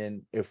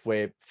signing if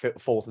we're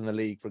 4th in the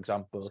league, for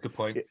example. That's a good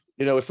point.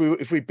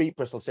 If we beat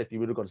Bristol City, we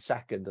would have gone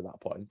 2nd at that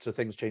point. So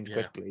things change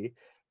quickly.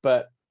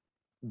 But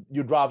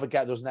you'd rather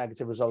get those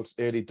negative results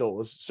early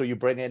doors. So you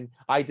bring in,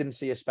 I didn't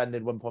see us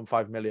spending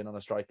 1.5 million on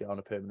a striker on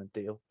a permanent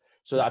deal.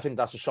 So I think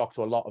that's a shock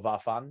to a lot of our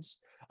fans.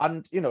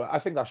 And, I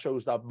think that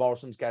shows that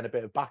Morrison's getting a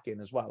bit of backing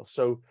as well.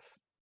 So,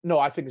 no,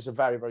 I think it's a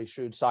very, very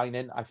shrewd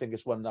signing. I think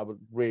it's one that would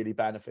really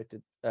benefit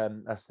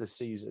us this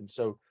season.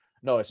 So,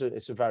 no, it's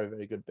a very,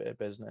 very good bit of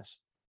business.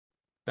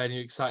 Ben,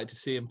 you excited to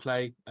see him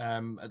play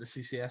at the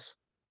CCS?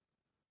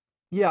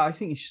 Yeah, I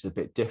think he's just a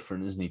bit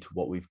different, isn't he, to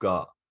what we've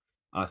got.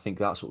 And I think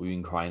that's what we've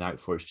been crying out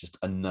for. It's just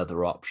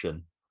another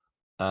option.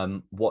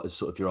 What is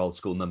sort of your old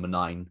school number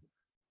 9?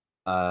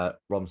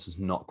 Robinson's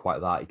not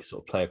quite that. He can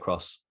sort of play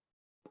across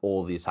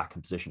all the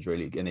attacking positions,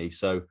 really, can he?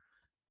 So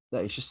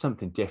that it's just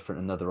something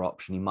different, another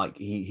option.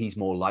 He's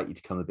more likely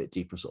to come a bit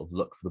deeper and sort of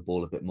look for the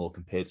ball a bit more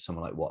compared to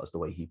someone like Watters, the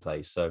way he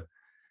plays. So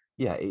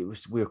yeah,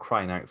 we were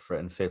crying out for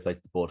it, and fair play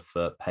to the board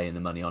for paying the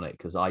money on it,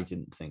 because I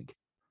didn't think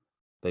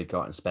they'd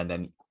go out and spend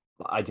any.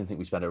 I didn't think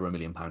we spent over £1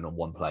 million on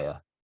one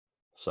player.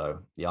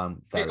 So yeah,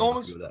 I'm very happy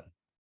with that.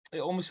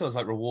 It almost feels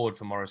like reward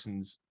for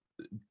Morrison's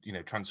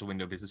transfer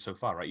window business so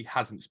far, right? He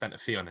hasn't spent a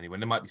fee on anyone.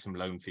 There might be some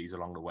loan fees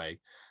along the way,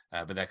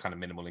 but they're kind of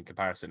minimal in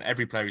comparison.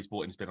 Every player he's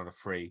bought in has been on a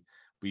free.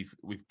 We've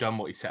done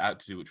what he set out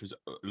to do, which was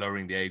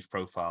lowering the age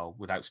profile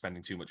without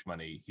spending too much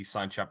money. He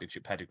signed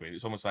championship pedigree.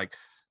 It's almost like,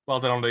 well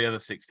done on the other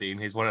 16.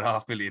 Here's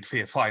 £1.5 million for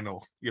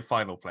your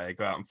final player.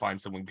 Go out and find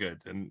someone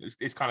good, and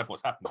it's kind of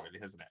what's happened, really,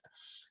 hasn't it?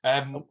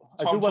 I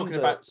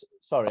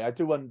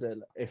do wonder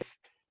if,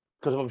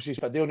 because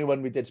obviously the only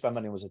one we did spend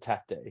money on was a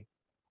Tete.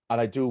 And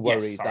I do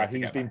worry that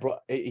he's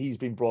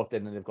been brought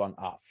in and they've gone,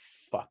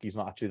 fuck, he's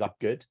not actually that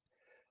good.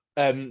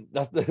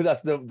 That's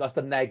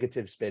the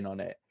negative spin on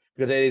it,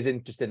 because it is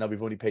interesting that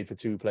we've only paid for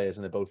 2 players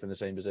and they're both in the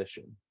same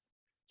position.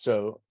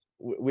 So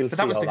we'll see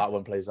how that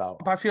one plays out.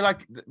 But I feel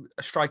like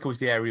a striker was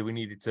the area we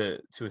needed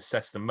to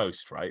assess the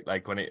most, right?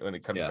 Like when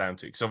it comes down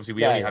to it, because obviously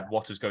we only had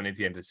Watters going into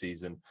the end of the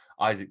season.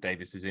 Isaac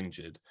Davis is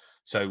injured,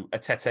 so a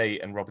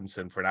Tete and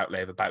Robinson for an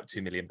outlay of about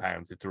 £2 million,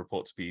 if the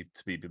reports to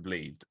be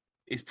believed.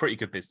 It's pretty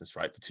good business,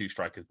 right? For 2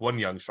 strikers, 1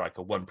 young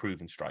striker, 1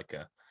 proven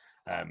striker.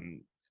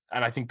 And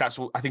I think that's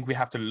what I think we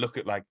have to look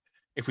at. Like,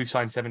 if we've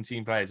signed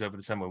 17 players over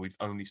the summer, we've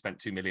only spent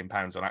 £2 million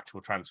on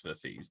actual transfer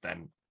fees,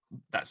 then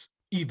that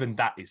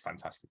is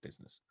fantastic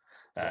business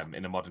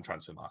in a modern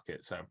transfer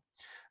market. So,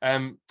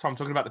 Tom,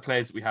 talking about the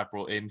players that we have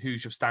brought in,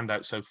 who's your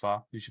standout so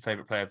far? Who's your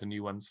favourite player of the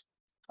new ones?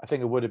 I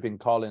think it would have been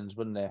Collins,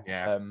 wouldn't it?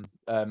 Yeah.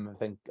 I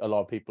think a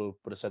lot of people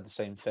would have said the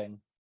same thing.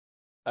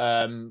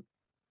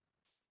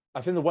 I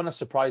think the one that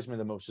surprised me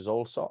the most is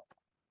Allsop.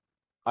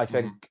 I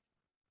think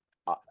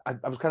I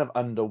was kind of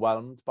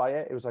underwhelmed by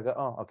it. It was like,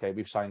 oh, okay,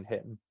 we've signed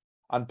him.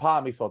 And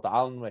part of me thought that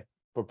Alnwick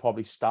would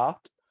probably start.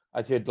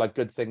 I'd heard like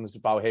good things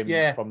about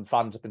him from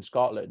fans up in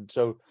Scotland.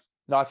 So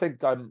no, I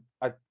think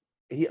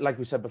he, like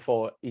we said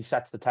before, he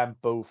sets the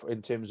tempo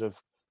in terms of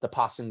the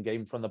passing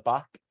game from the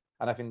back.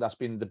 And I think that's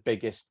been the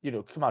biggest, can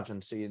you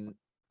imagine seeing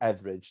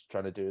Etheridge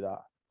trying to do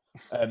that?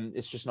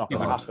 It's just not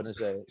going to happen, is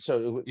it?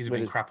 So he's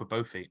been crap with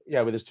both feet.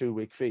 Yeah, with his 2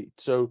 weak feet.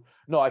 So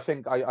no, I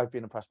think I've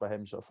been impressed by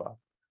him so far.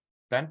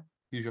 Ben,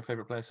 who's your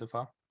favourite player so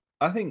far?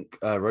 I think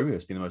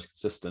Romeo's been the most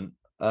consistent.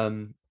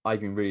 I've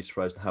been really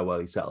surprised at how well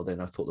he settled in.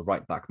 I thought the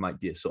right back might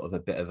be a sort of a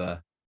bit of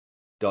a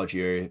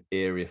dodgy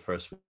area for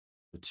us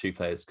with 2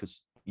 players,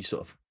 because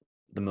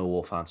the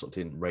Millwall fans sort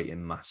of didn't rate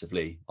him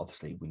massively.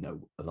 Obviously, we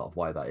know a lot of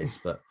why that is,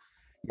 but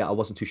yeah, I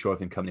wasn't too sure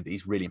of him coming in, but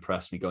he's really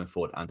impressed me going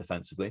forward and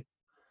defensively.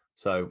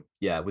 So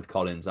yeah, with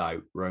Collins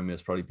out,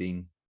 Romeo's probably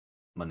been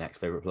my next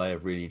favourite player.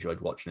 I've really enjoyed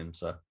watching him.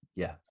 So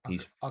yeah,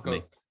 I'll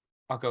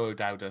go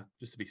O'Dowda,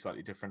 just to be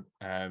slightly different.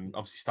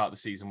 Obviously start the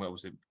season, what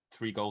was it,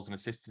 3 goals and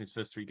assists in his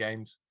first 3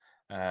 games.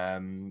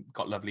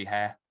 Got lovely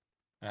hair.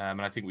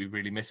 And I think we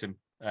really miss him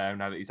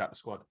now that he's out the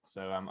squad.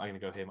 So I'm going to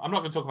go him. I'm not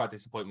going to talk about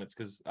disappointments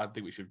because I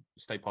think we should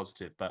stay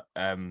positive. But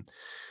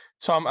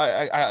Tom,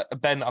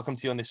 Ben, I'll come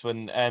to you on this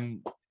one.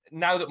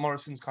 Now that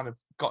Morrison's kind of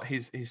got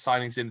his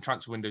signings in, the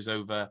transfer window's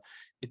over,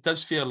 it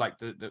does feel like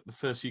the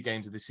first few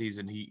games of the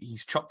season,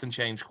 he's chopped and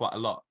changed quite a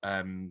lot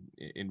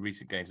in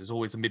recent games. There's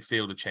always a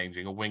midfielder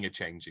changing, a winger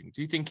changing.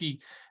 Do you think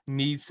he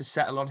needs to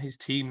settle on his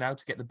team now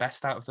to get the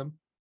best out of them?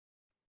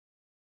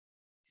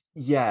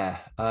 Yeah,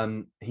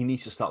 he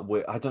needs to start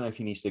with. I don't know if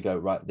he needs to go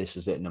right. This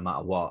is it, no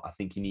matter what. I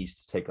think he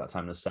needs to take that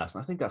time and assess,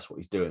 and I think that's what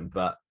he's doing.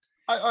 But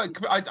I'm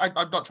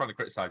not trying to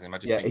criticize him. I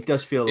just think it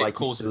does feel it like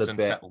causes he's still a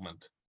bit.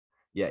 unsettlement.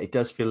 Yeah, it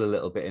does feel a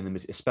little bit in the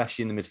mid,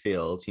 especially in the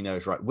midfield. He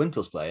knows right.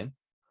 Wintel's playing.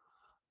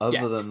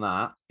 Other than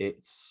that,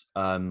 it's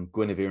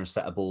Guinevere and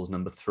Set of Balls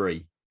number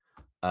 3.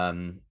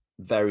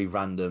 Very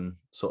random,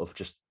 sort of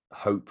just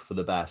hope for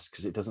the best,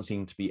 because it doesn't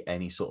seem to be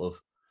any sort of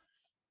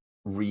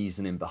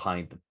reasoning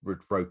behind the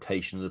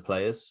rotation of the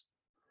players.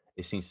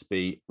 It seems to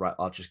be right.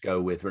 I'll just go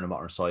with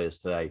Rinomhota and Sawyers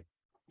today.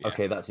 Yeah.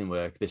 Okay, that didn't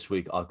work. This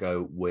week I'll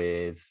go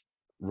with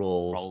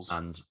Rawls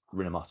and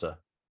Rinomhota.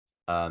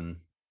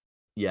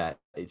 Yeah,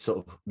 it's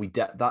sort of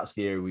that's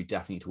the area we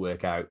definitely need to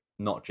work out,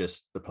 not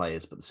just the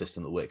players, but the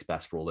system that works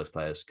best for all those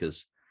players.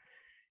 Because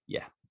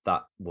yeah,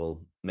 that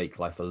will make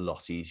life a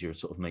lot easier,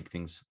 sort of make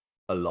things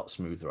a lot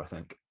smoother, I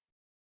think.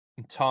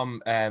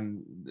 Tom,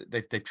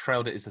 they've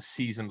trailed it as a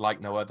season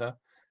like no other,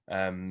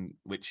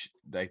 which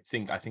I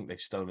think they've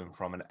stolen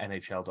from an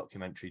NHL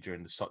documentary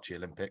during the Sochi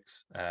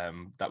Olympics.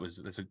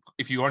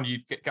 If you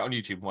get on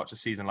YouTube and watch a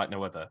season like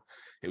no other,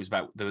 it was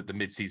about the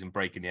mid-season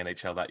break in the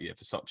NHL that year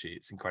for Sochi.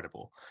 It's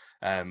incredible.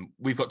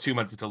 We've got 2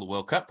 months until the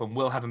World Cup, and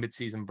we'll have a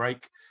mid-season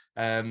break.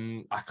 I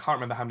can't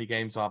remember how many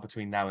games are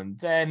between now and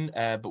then,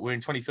 but we're in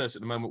 21st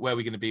at the moment. Where are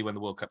we going to be when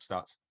the World Cup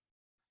starts?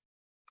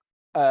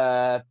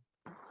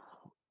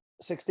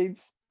 16th.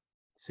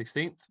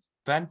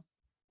 Ben?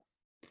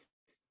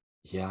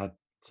 Yeah, I'd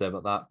say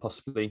about that,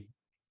 possibly.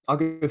 I'll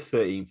go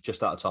 13th,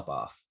 just out of top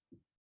half.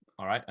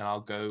 All right, and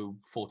I'll go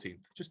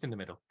 14th, just in the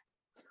middle.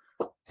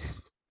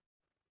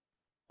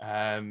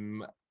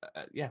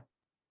 Yeah.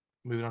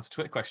 Moving on to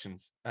Twitter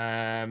questions.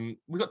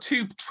 We've got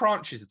 2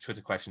 tranches of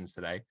Twitter questions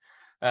today.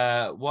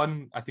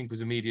 One, I think,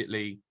 was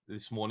immediately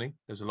this morning.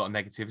 There was a lot of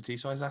negativity,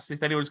 so I was asked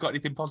if anyone's got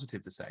anything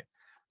positive to say.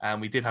 And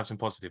we did have some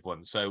positive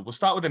ones. So we'll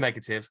start with the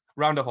negative,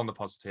 round off on the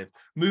positive,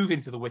 move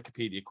into the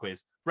Wikipedia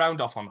quiz, round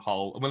off on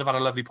Hull, and we'll have had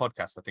a lovely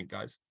podcast, I think,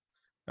 guys.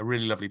 A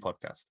really lovely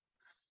podcast.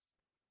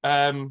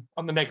 On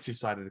the negative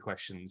side of the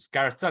questions,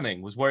 Gareth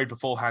Dunning was worried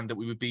beforehand that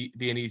we would be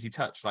an easy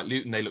touch. Like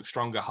Luton, they looked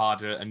stronger,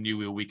 harder, and knew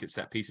we were weak at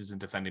set pieces and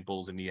defending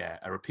balls in the air.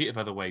 A repeat of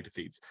other away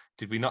defeats.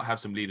 Did we not have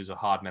some leaders or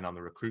hard men on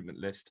the recruitment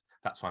list?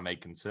 That's my main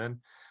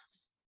concern.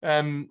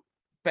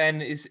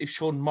 Ben, is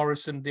Sean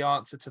Morrison the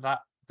answer to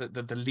that?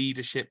 The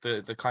leadership,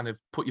 the kind of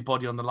put your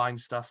body on the line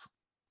stuff?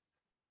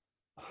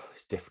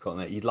 It's difficult,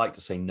 isn't it? You'd like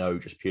to say no,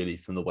 just purely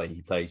from the way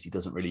he plays. He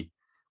doesn't really,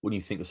 when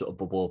you think of sort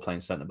of a ball playing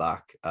centre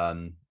back,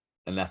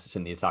 unless it's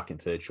in the attacking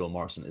third, Sean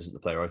Morrison isn't the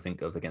player I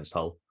think of against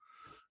Hull.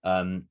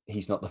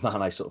 He's not the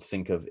man I sort of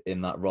think of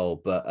in that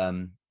role. But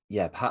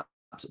yeah, perhaps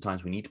at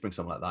times we need to bring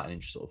someone like that in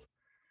and just sort of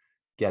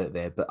get it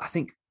there. But I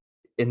think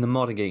in the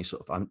modern game,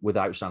 sort of,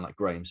 without sounding like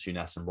Graham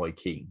Souness and Roy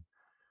Keane,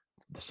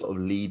 the sort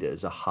of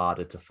leaders are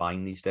harder to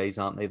find these days,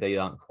 aren't they? They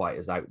aren't quite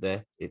as out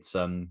there. It's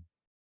a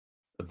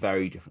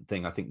very different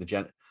thing. I think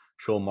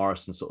Sean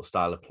Morrison sort of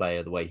style of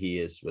player, the way he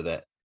is with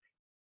it,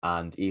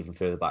 and even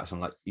further back, so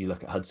like you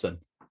look at Hudson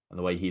and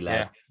the way he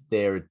led,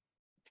 they're a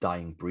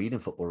dying breed in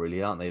football,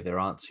 really, aren't they? There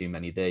aren't too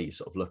many there. You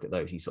sort of look at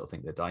those and you sort of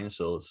think they're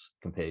dinosaurs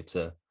compared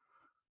to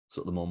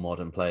sort of the more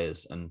modern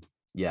players. And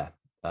yeah,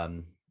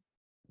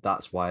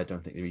 that's why I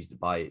don't think they're easy to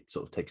buy. It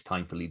sort of takes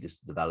time for leaders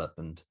to develop,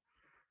 and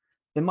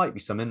there might be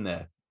some in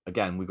there.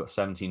 Again, we've got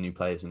 17 new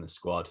players in the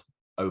squad.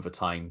 Over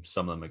time,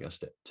 some of them are going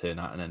to turn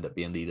out and end up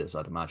being leaders,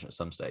 I'd imagine, at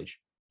some stage.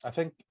 I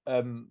think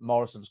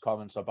Morrison's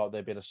comments about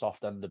there being a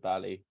soft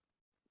underbelly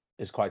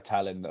is quite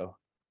telling, though.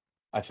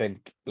 I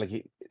think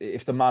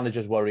if the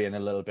manager's worrying a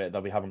little bit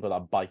that we haven't got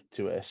that bite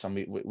to us and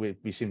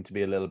we seem to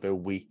be a little bit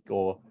weak,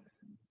 or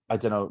I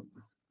don't know,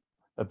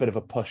 a bit of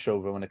a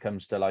pushover when it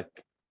comes to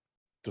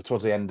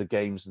towards the end of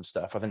games and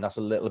stuff, I think that's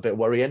a little bit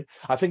worrying.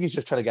 I think he's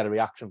just trying to get a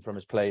reaction from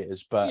his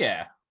players, but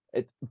yeah,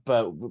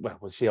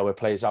 we'll see how it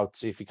plays out,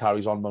 see if he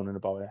carries on moaning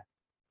about it.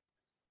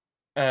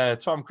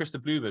 Tom,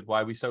 Krista Bluebird,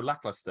 why are we so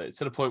lackluster? It's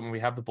to the point when we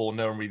have the ball,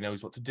 no one really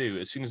knows what to do.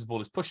 As soon as the ball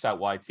is pushed out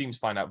wide, teams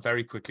find out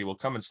very quickly, will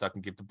come and stuck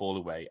and give the ball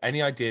away.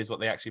 Any ideas what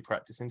they actually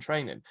practice in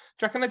training? Do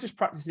you reckon they're just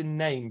practicing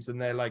names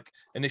and they're like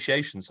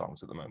initiation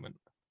songs at the moment?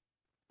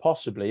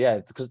 Possibly, yeah,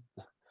 because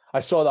I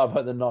saw that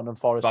about the Nottingham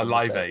Forest by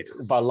Live Aid.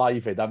 By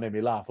Live Aid, that made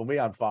me laugh, and we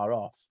aren't far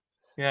off.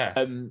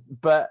 Yeah,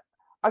 but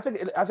I think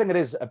it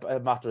is a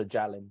matter of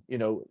gelling. You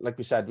know, like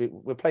we said,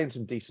 we're playing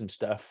some decent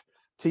stuff.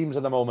 Teams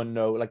at the moment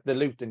know, like the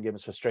Luton game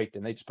is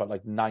frustrating. They just put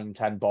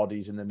 9-10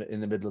 bodies in the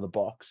middle of the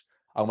box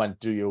and went,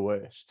 "Do your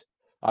worst,"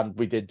 and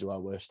we did do our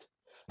worst.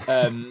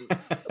 But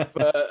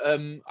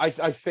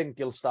I think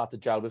he'll start to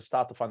gel. We'll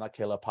start to find that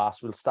killer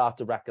pass. We'll start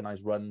to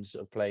recognise runs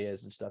of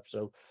players and stuff.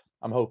 So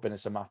I'm hoping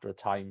it's a matter of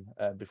time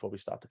before we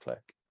start to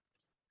click.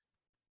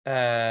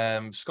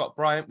 Scott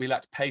Bryant, we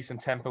lacked pace and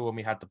tempo when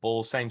we had the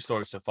ball. Same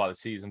story so far this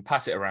season.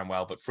 Pass it around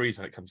well, but freeze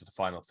when it comes to the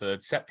final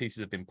third. Set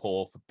pieces have been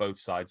poor for both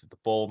sides of the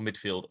ball.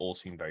 Midfield all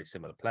seem very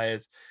similar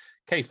players.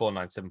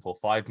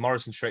 K49745,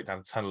 Morrison straight down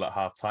the tunnel at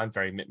half-time,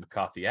 very Mick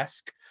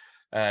McCarthy-esque.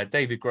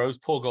 David Groves,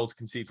 poor goal to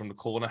concede from the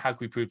corner. How can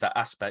we prove that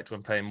aspect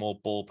when playing more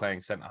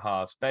ball-playing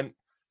centre-halves? Ben,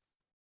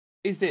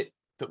 is it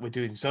that we're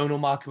doing zonal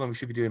marking when we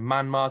should be doing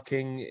man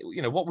marking?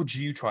 You know, what would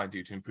you try and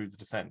do to improve the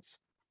defence?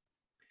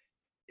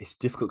 It's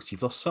difficult because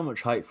you've lost so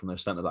much height from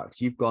those centre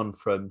backs. You've gone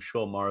from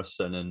Sean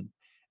Morrison and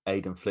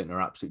Aidan Flint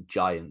are absolute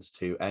giants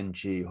to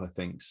NG, who I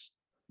think's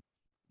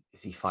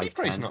is he 5'10"?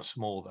 Kiepray's not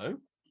small though.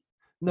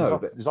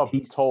 No, he's not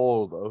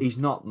tall though. He's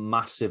not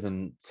massive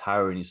and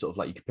towering. He's sort of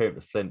like, you compare him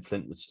to Flint.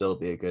 Flint would still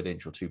be a good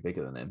inch or two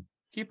bigger than him.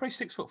 Kiepray's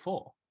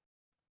 6'4".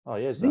 Oh,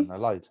 he is then. I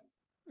lied.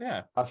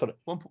 Yeah, I thought it.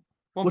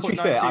 Well, to be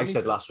fair, I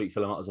said last week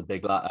Philomota's a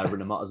big lad.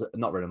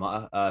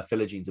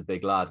 Philogene's a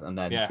big lad, and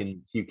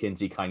then Hugh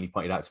Kinsey kindly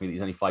pointed out to me that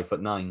he's only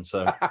 5'9".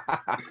 So,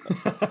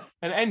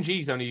 and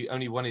NG's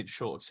only 1 inch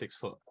short of 6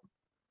 foot.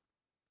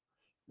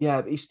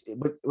 Yeah,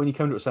 but when you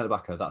come to a centre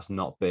back, that's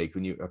not big.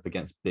 When you're up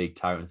against big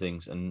towering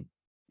things, and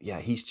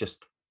yeah,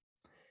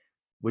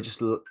 we're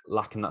just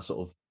lacking that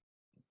sort of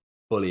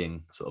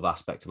bullying sort of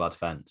aspect of our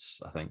defence,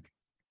 I think.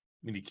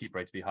 We need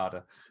Kieprey to be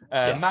harder.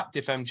 Matt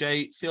Diff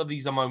MJ, feel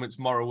these are moments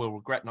Morrow will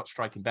regret not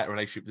striking better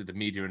relationship with the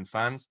media and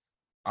fans.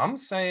 I'm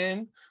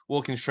saying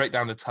walking straight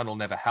down the tunnel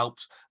never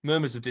helps.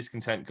 Murmurs of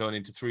discontent going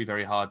into 3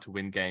 very hard to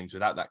win games.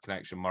 Without that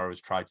connection, Morrow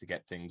has tried to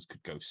get things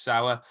could go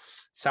sour.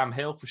 Sam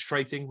Hill,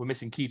 frustrating. We're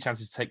missing key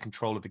chances to take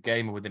control of the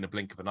game and within a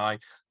blink of an eye.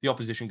 The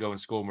opposition go and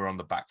score and we're on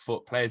the back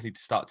foot. Players need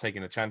to start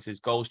taking the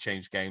chances. Goals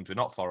change games. We're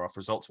not far off.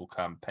 Results will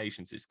come.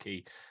 Patience is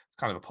key. It's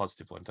kind of a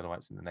positive one. Don't know why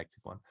it's in the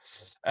negative one.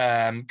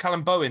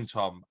 Callum Bowen,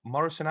 Tom.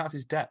 Morrison out of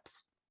his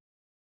depth.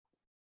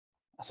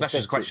 That's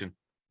just a question.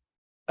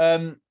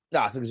 No,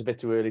 I think it's a bit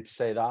too early to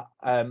say that.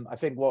 I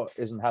think what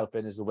isn't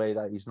helping is the way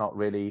that he's not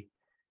really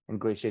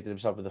ingratiated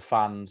himself with the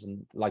fans,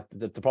 and like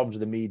the problems with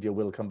the media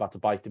will come back to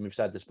bite him. We've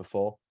said this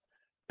before.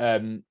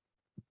 But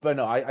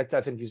no, I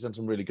think he's done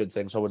some really good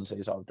things. I wouldn't say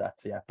he's out of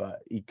depth yet,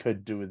 but he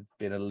could do with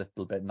being a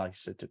little bit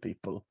nicer to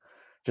people,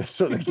 just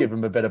so they give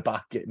him a bit of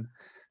backing.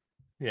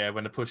 Yeah,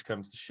 when the push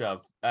comes to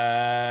shove.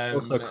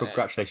 Also,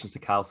 congratulations to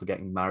Cal for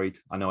getting married.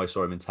 I know I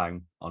saw him in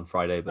town on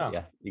Friday, but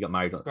yeah, he got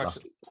married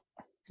last week.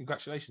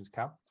 Congratulations,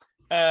 Cal.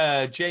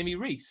 Jamie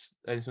Reese,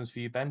 this one's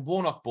for you, Ben.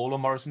 Warnock ball or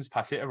Morrison's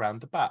pass it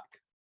around the back?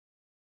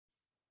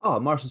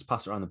 Oh, Morrison's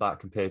pass it around the back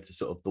compared to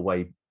sort of the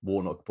way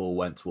Warnock ball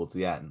went towards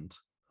the end.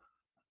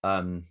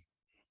 100%.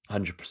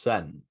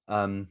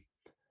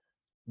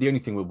 The only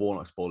thing with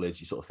Warnock's ball is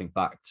you sort of think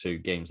back to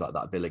games like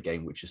that Villa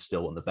game, which is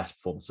still one of the best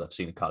performances I've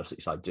seen a Cardiff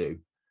City side do.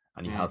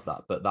 And you have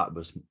that, but that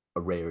was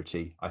a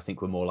rarity. I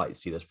think we're more likely to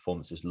see those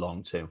performances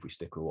long term if we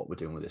stick with what we're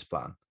doing with this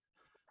plan.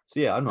 So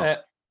yeah,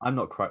 I'm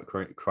not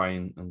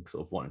crying and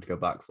sort of wanting to go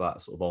back for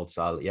that sort of old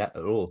style yet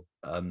at all.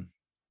 I'm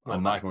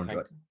much more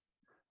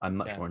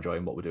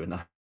enjoying what we're doing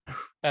now.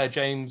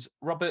 James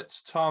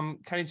Roberts, Tom,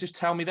 can you just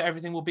tell me that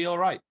everything will be all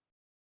right?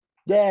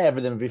 Yeah,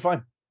 everything will be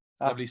fine.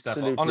 Lovely stuff.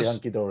 Absolutely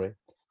hunky-dory.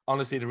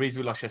 Honestly, the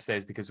reason we lost yesterday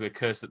is because we're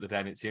cursed at the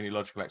Den. It's the only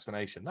logical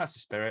explanation. That's the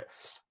spirit.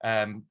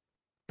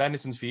 Ben,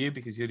 this one's for you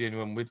because you're the only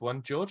one with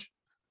one. George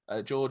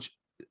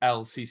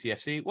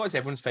LCCFC. What is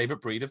everyone's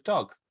favourite breed of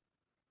dog?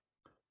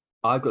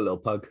 I've got a little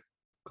pug.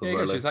 There you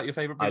go. So is that your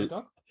favourite breed of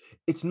dog?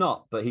 It's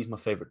not, but he's my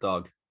favourite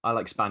dog. I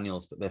like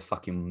spaniels, but they're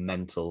fucking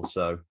mental.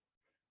 So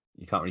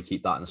you can't really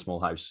keep that in a small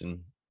house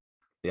in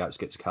the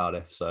outskirts of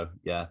Cardiff. So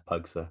yeah,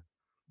 pugs are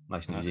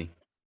nice and easy.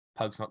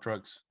 Pugs, not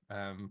drugs.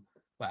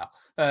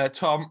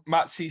 Tom,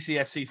 Matt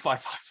CCFC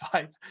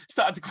 555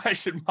 started to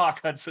question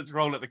Mark Hudson's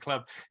role at the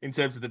club in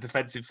terms of the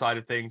defensive side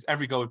of things.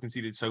 Every goal we've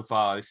conceded so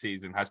far this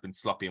season has been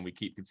sloppy and we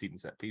keep conceding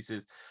set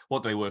pieces.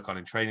 What do they work on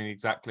in training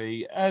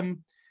exactly?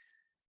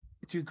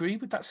 Do you agree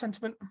with that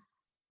sentiment?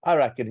 I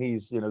reckon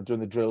he's, doing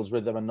the drills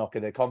with them and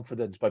knocking their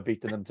confidence by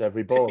beating them to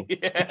every ball.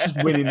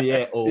 Just winning the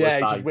air all the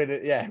time.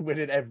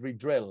 Winning every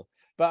drill.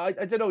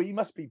 But I don't know, he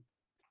must be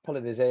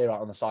pulling his hair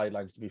out on the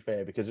sidelines, to be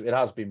fair, because it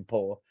has been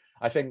poor.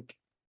 I think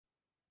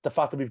the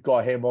fact that we've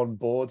got him on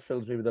board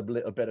fills me with a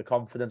little bit of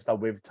confidence that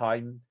with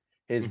time,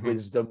 his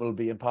wisdom will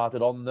be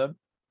imparted on them.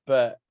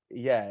 But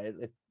yeah,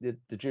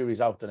 the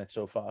jury's out on it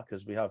so far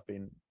because we have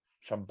been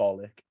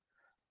shambolic.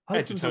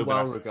 Hudson's a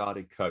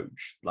well-regarded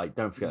coach. Like,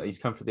 don't forget, he's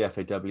come from the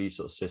FAW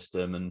sort of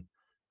system and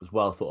was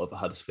well thought of at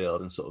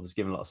Huddersfield and sort of was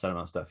given a lot of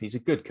sentiment stuff. He's a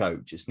good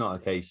coach. It's not a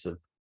case of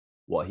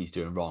what he's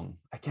doing wrong.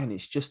 Again,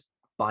 it's just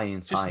buying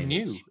time.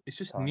 It's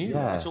just new.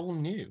 Yeah. It's all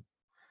new.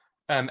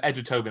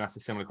 Edward Tobin asked a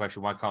similar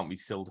question. Why can't we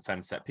still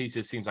defend set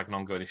pieces? Seems like an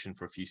ongoing issue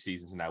for a few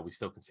seasons now. We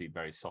still concede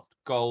very soft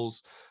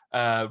goals.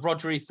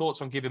 Rodri,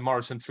 thoughts on giving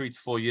Morrison 3 to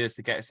 4 years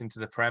to get us into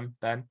the Prem,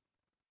 Ben?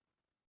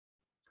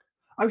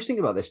 I was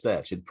thinking about this today,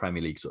 actually, the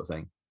Premier League sort of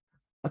thing.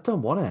 I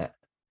don't want it.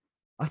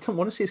 I don't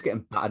want to see us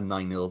getting battered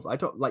 9-0. I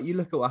don't like. You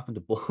look at what happened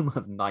to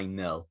Bournemouth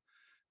 9-0.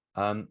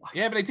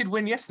 Yeah, but they did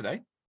win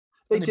yesterday.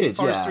 They did,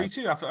 Forest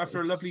 3-2 after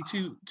a lovely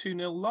 2-0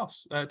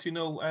 loss,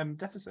 2-0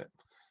 deficit.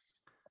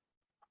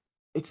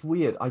 it's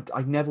weird.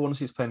 I never want to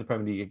see us play in the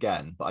Premier League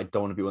again, but I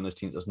don't want to be one of those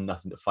teams that has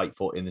nothing to fight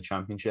for in the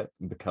Championship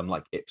and become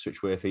like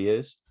Ipswich were for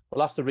years. Well,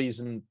 that's the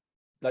reason.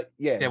 Like,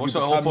 yeah, What's you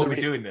the whole become point the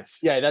of doing this?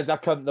 Yeah,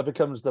 that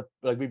becomes the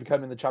like we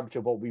become in the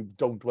Championship what we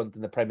don't want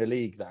in the Premier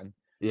League. Then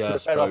Yeah,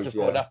 so better off just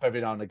going up every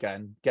now and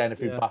again, getting a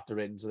few Yeah.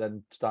 batter-ins, and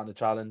then starting to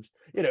challenge.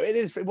 You know,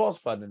 it was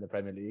fun in the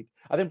Premier League.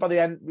 I think by the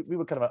end we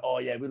were kind of like, oh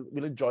yeah,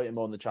 we'll enjoy it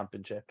more in the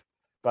Championship.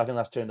 But I think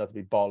that's turned out to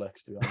be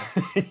bollocks, to be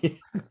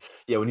honest.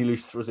 Yeah, when you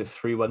lose, was it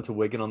 3-1 to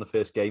Wigan on the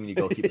first game, and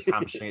your goalkeeper's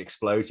hamstring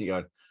explodes, you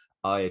go,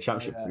 oh yeah,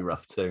 Championship can be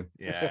rough too.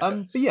 Yeah.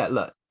 But yeah,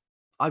 look,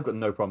 I've got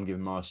no problem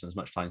giving Morrison as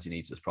much time as he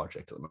needs to this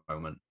project at the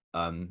moment.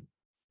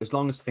 As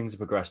long as things are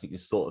progressing, you can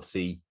sort of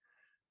see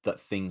that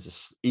things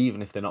are,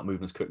 even if they're not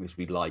moving as quickly as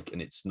we'd like,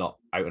 and it's not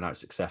out and out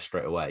success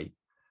straight away,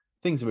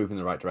 things are moving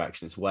in the right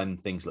direction. It's when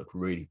things look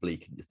really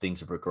bleak and things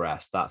have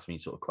regressed, that's when you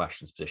sort of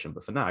question his position.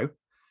 But for now,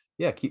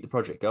 yeah, keep the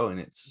project going.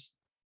 It's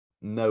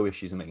no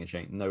issues in making a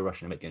change, no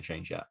rushing in making a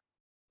change yet.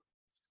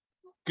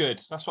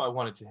 Good. That's what I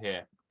wanted to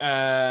hear.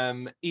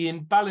 Ian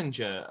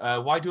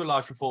Ballinger, why do a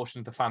large proportion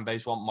of the fan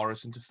base want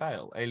Morrison to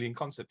fail? Alien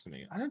concept to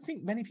me. I don't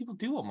think many people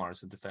do want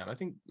Morrison to fail. I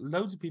think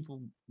loads of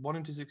people want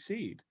him to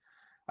succeed.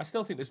 I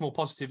still think there's more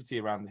positivity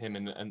around him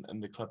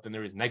and the club than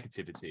there is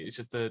negativity. It's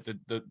just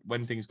the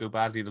when things go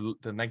badly,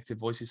 the negative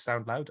voices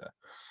sound louder.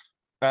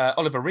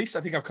 Oliver Rees,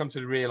 I think I've come to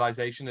the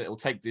realization that it will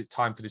take this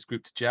time for this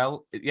group to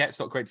gel. Yeah,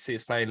 it's not great to see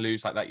us play and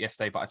lose like that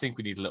yesterday, but I think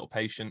we need a little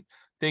patience.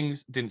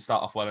 Things didn't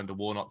start off well under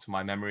Warnock, to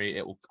my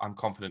memory. I'm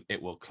confident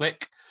it will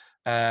click.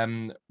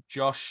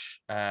 Josh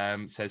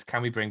says,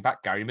 can we bring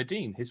back Gary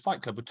Medine? His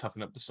Fight Club would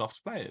toughen up the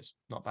soft players.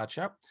 Not a bad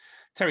shout.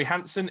 Terry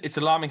Hansen, it's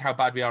alarming how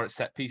bad we are at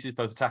set pieces,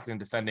 both attacking and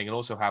defending, and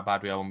also how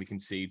bad we are when we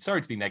concede. Sorry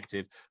to be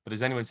negative, but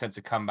does anyone sense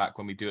a comeback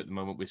when we do at the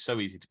moment? We're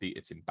so easy to beat,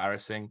 it's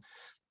embarrassing.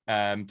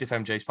 Diff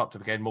MJ's popped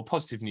up again. More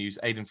positive news.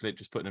 Aidan Flint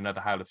just put in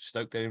another howler for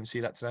Stoke. Did anyone see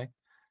that today?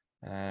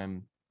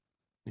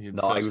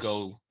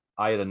 Goal.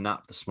 I had a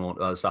nap this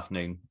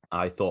afternoon.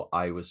 I thought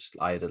I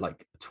had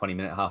like a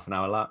 20-minute, half an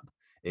hour lap.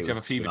 Did you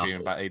have a fever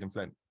dream about Aidan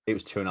Flint? It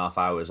was 2.5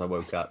 hours. I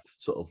woke up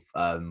sort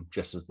of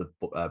just as the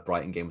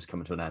Brighton game was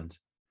coming to an end.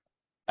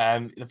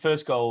 The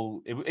first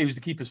goal, it was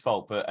the keeper's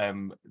fault, but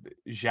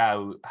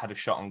Zhao had a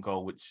shot on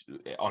goal, which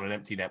on an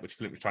empty net, which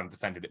Flint was trying to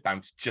defend it. It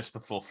bounced just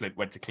before Flint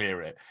went to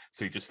clear it.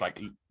 So he just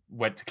like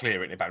went to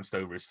clear it and it bounced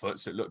over his foot.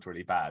 So it looked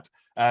really bad.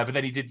 But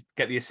then he did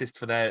get the assist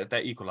for their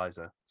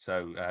equaliser.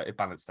 So it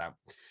balanced out.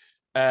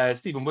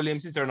 Stephen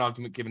Williams, is there an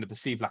argument given the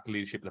perceived lack of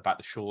leadership at the back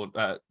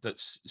that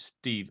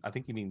Steve, I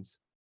think he means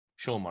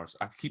Sean Morris.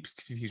 I keep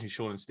confusing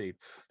Sean and Steve.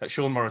 That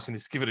Sean Morrison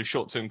is given a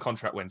short-term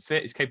contract when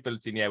fit. His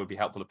capability in the air would be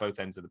helpful at both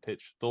ends of the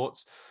pitch.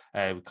 Thoughts?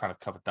 We kind of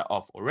covered that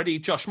off already.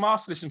 Josh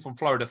Mars, listen from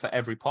Florida for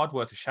every pod.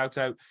 Worth a shout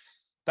out.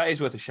 That is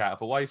worth a shout out.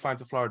 But why are you flying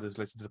to Florida to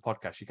listen to the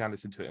podcast? You can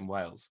listen to it in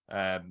Wales.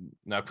 No,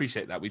 I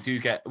appreciate that. We do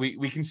get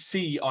we can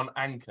see on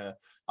Anchor,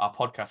 our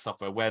podcast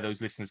software, where those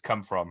listeners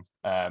come from.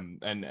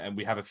 And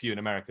we have a few in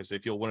America. So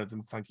if you're one of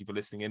them, thank you for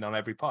listening in on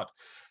every pod.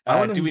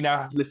 Do we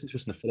now listen to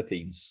us in the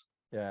Philippines?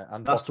 Yeah,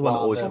 and that's the one that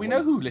always. Well, we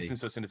know who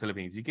listens to us in the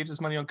Philippines. He gives us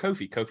money on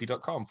Ko-fi,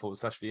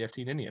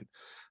 kofi.com/VFT Ninian.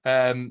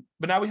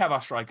 But now we have our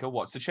striker.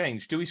 What's the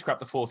change? Do we scrap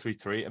the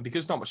 4-3-3? And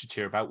because not much to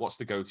cheer about, what's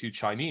the go-to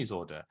Chinese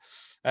order?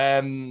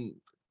 Ben,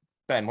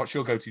 what's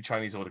your go-to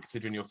Chinese order,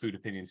 considering your food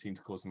opinions seem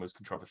to cause the most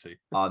controversy?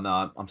 Oh,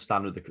 no, I'm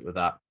standing with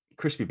that.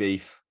 Crispy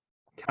beef,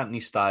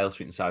 Cantonese style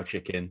sweet and sour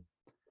chicken,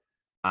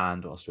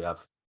 and what else do we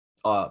have?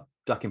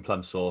 Duck and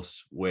plum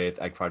sauce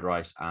with egg fried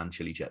rice and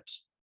chili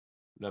chips.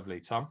 Lovely.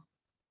 Tom?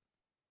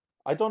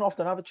 I don't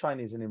often have a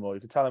Chinese anymore.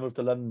 You can tell I moved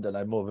to London.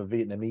 I'm more of a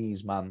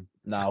Vietnamese man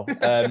now.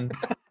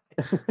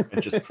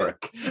 Just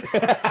prick.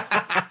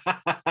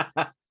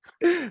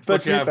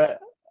 But to be fair,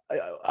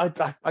 I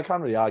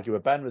can't really argue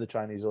with Ben with the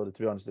Chinese order, to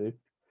be honest with you.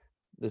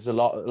 There's a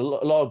lot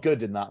of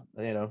good in that.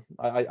 You know,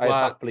 I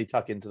happily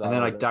tuck into that. And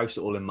then I douse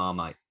it all in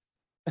Marmite.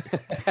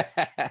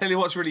 Tell you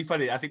what's really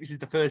funny. I think this is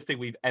the first thing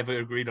we've ever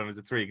agreed on as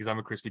a three, because I'm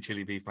a crispy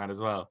chili beef man as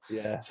well.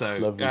 Yeah.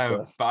 So,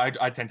 but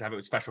I tend to have it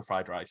with special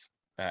fried rice.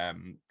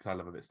 Because I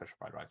love a bit of special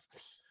fried rice.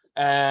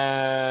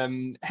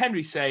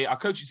 Henry say our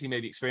coaching team may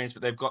be experienced,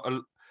 but they've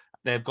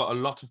got a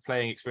lot of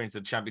playing experience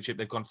in the Championship.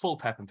 They've gone full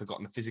pep and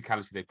forgotten the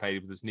physicality they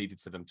played with was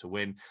needed for them to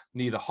win.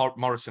 Neither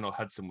Morrison or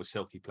Hudson were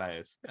silky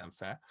players. Yeah,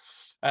 fair.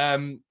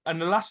 And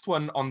the last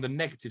one on the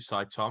negative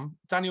side, Tom,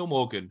 Daniel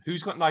Morgan.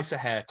 Who's got nicer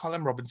hair,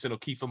 Colin Robinson or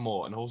Kiefer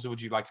Moore? And also,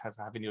 would you like to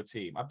have in your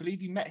team? I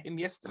believe you met him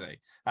yesterday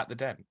at the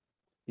Den.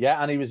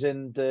 Yeah, and he was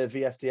in the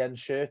VFDN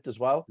shirt as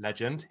well.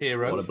 Legend,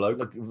 hero. What a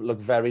bloke. Look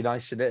very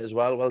nice in it as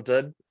well. Well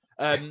done.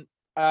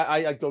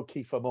 I go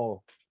Kiefer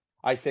Moore.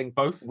 I think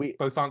both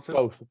answers.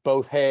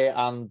 Both hair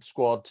and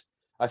squad.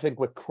 I think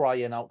we're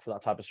crying out for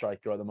that type of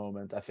striker at the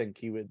moment. I think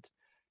he would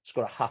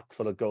score a hat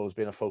full of goals,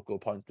 being a focal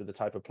point with the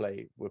type of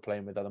play we're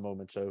playing with at the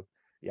moment. So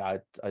yeah,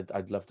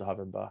 I'd love to have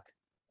him back.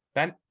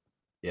 Ben?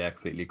 Yeah,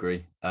 completely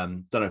agree.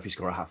 Don't know if he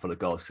score a hat full of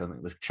goals, because I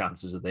think the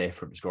chances are there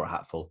for him to score a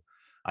hat full.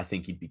 I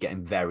think he'd be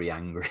getting very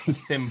angry. A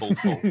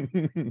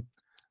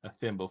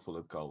thimbleful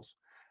of goals.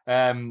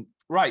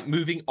 Right,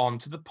 moving on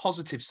to the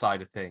positive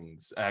side of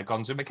things.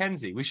 Gonzo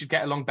McKenzie, we should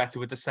get along better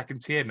with the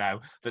second tier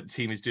now that the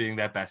team is doing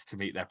their best to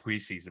meet their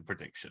preseason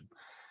prediction.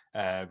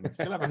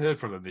 Still haven't heard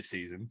from them this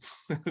season.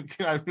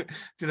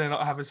 Do they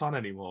not have us on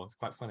anymore? It's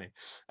quite funny.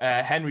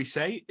 Henry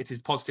say, it is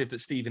positive that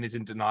Stephen is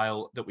in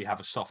denial that we have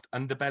a soft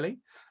underbelly.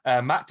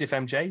 Matt Diff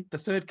MJ, the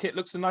third kit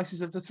looks the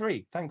nicest of the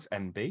three. Thanks,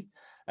 NB.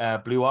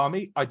 Blue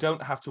Army, I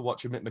don't have to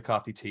watch a Mick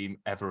McCarthy team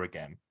ever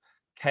again.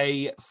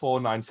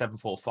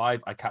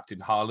 K49745, I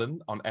captained Haaland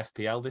on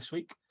FPL this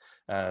week.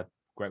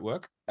 Great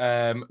work.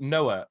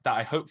 Noah, that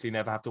I hopefully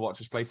never have to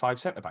watch us play 5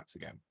 centre-backs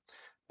again.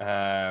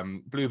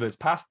 Bluebirds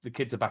passed. The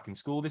kids are back in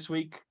school this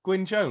week.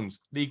 Gwyn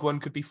Jones, League One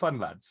could be fun,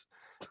 lads.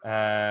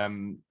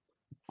 Gwydion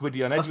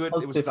Edwards.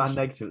 Positive it was and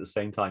negative at the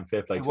same time.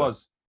 Fair play. It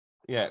was.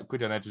 Yeah,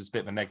 Gwydion Edwards was a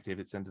bit of a negative.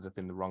 It's ended up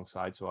in the wrong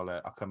side, so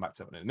I'll come back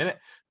to that in a minute.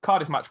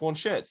 Cardiff match worn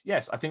shirts.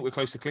 Yes, I think we're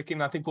close to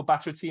clicking. I think we'll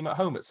batter a team at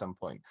home at some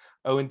point.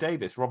 Owen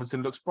Davis,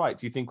 Robertson looks bright.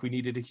 Do you think we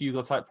needed a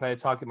Hugo-type player,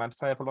 target man, to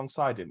play up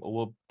alongside him? Or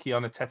will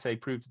Kiana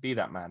Tete prove to be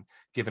that man,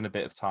 given a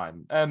bit of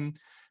time?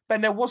 Ben,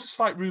 there was a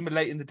slight rumour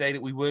late in the day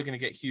that we were going to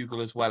get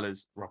Hugo as well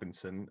as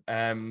Robinson.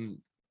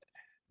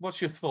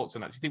 What's your thoughts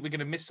on that? Do you think we're going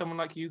to miss someone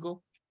like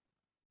Hugo?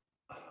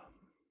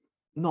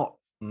 Not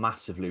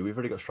massively. We've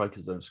already got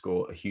strikers that don't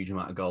score a huge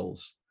amount of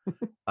goals.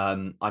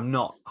 I'm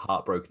not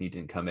heartbroken he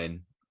didn't come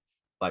in.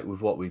 Like,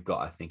 with what we've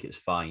got, I think it's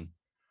fine.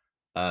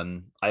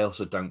 I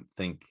also don't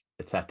think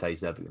Atete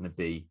is ever going to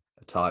be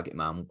a target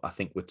man. I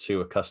think we're too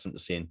accustomed to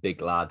seeing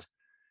big lad.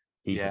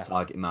 He's a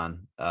target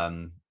man.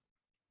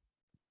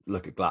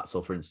 Look at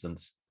Glatzel, for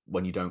instance.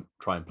 When you don't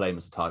try and play him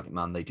as a target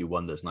man, they do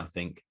wonders. And I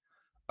think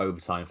over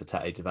time, if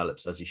Tete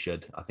develops as he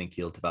should, I think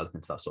he'll develop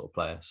into that sort of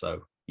player.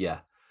 So yeah,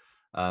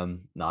 no,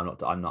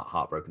 I'm not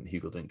heartbroken that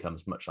Hugo didn't come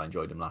as much as I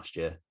enjoyed him last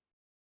year.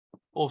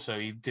 Also,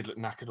 he did look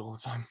knackered all the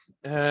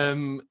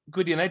time.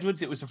 Gwydion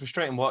Edwards, it was a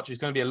frustrating watch. It's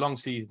going to be a long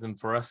season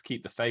for us.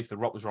 Keep the faith. The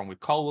rot was wrong with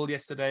Colwell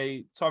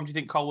yesterday. Tom, do you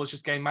think Colwell's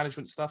just game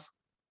management stuff?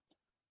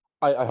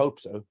 I hope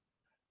so.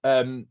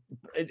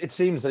 It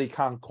seems that he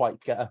can't quite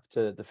get up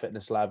to the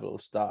fitness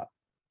levels that,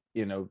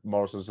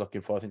 Morrison's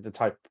looking for. I think the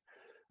type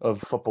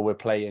of football we're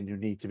playing, you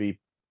need to be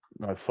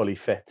fully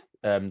fit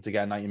to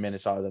get 90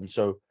 minutes out of them.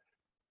 So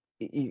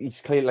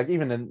he's clear, like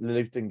even in the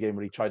Luton game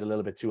where he tried a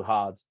little bit too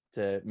hard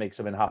to make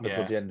something happen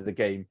towards the end of the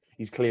game,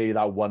 he's clearly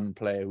that one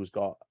player who's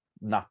got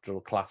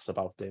natural class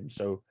about him.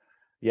 So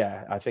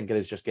yeah, I think it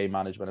is just game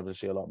management. I'm going to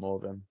see a lot more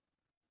of him.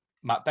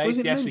 Matt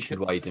Bass, yes, we could.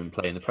 Why he didn't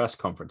play in the press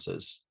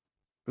conferences?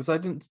 Because I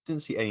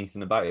didn't see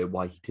anything about it.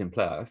 Why he didn't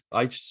play?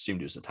 I just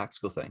assumed it was a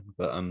tactical thing.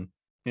 But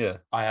yeah,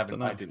 I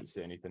didn't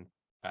see anything.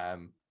 But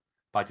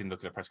I didn't look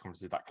at the press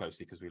conferences that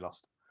closely because we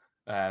lost.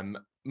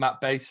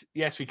 Matt Bass,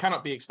 yes, we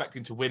cannot be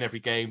expecting to win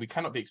every game. We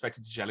cannot be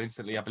expected to gel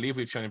instantly. I believe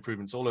we've shown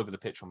improvements all over the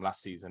pitch from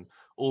last season,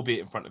 albeit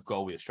in front of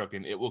goal. We are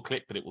struggling. It will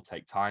click, but it will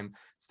take time.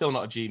 Still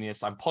not a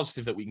genius. I'm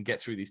positive that we can get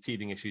through these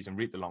teething issues and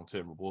reap the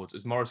long-term rewards.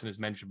 As Morrison has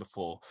mentioned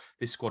before,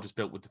 this squad is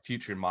built with the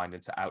future in mind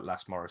and to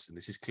outlast Morrison.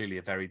 This is clearly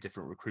a very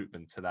different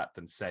recruitment to that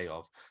than, say,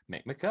 of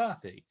Mick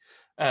McCarthy.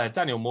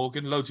 Daniel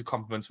Morgan, loads of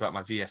compliments about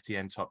my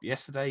VFTN top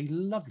yesterday.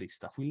 Lovely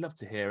stuff. We love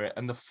to hear it.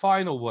 And the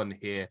final one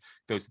here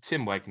goes to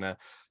Tim Wegner.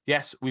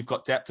 Yes, we've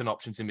got depth and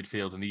options in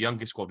midfield and the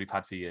youngest squad we've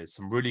had for years.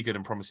 Some really good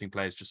and promising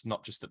players,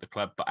 not just at the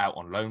club, but out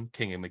on loan.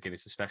 King and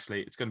McGuinness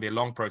especially. It's going to be a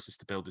long process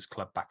to build this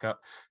club back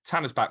up.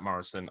 Tanner's back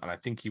Morrison, and I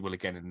think he will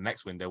again in the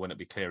next window when it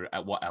be clear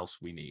at what else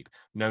we need.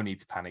 No need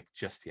to panic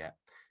just yet.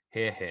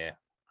 Hear, hear.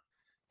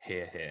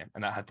 Hear, hear.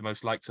 And that had the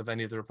most likes of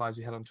any of the replies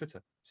we had on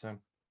Twitter. So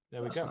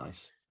there we go.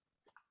 Nice.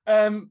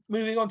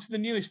 Moving on to the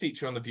newest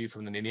feature on the View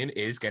from the Ninian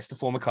is guess the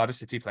former Cardiff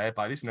City player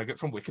by this nugget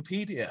from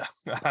Wikipedia.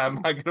 I'm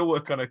going to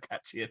work on a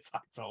catchier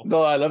title.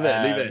 No, I love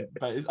it. Leave it.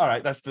 But it's all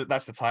right. That's the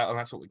title. And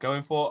that's what we're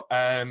going for.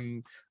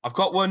 I've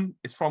got one.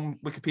 It's from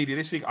Wikipedia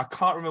this week. I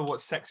can't remember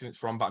what section it's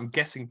from, but I'm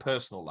guessing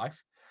personal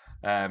life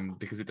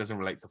because it doesn't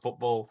relate to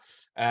football.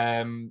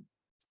 And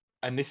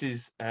this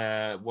is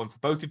one for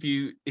both of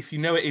you. If you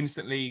know it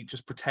instantly,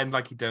 just pretend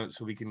like you don't,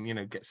 so we can,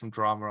 get some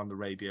drama on the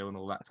radio and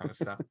all that kind of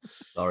stuff.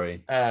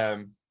 Sorry.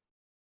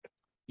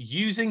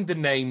 Using the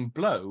name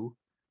Blow,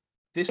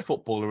 this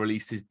footballer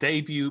released his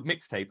debut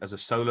mixtape as a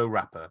solo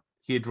rapper.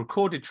 He had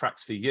recorded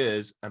tracks for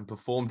years and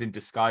performed in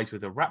disguise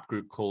with a rap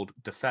group called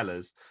The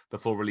Fellas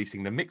before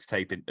releasing the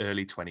mixtape in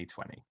early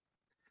 2020.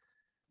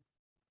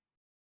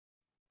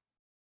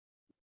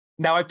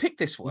 Now, I picked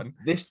this one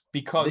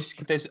because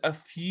there's a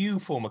few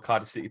former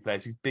Cardiff City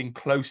players who've been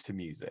close to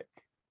music.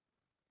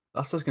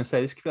 That's what I was going to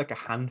say. This could be like a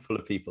handful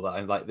of people that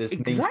I'm like, there's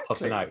names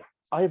popping out.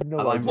 I have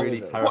no idea. Really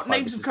what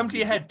names have come to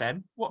your head,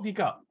 Ben? What have you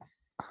got?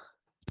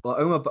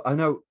 Well, I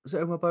know. Was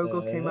it Omar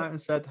Bogle came out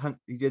and said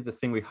he did the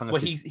thing we hung up?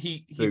 Well,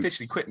 he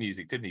officially quit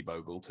music, didn't he,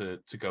 Bogle, to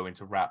go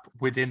into rap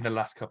within the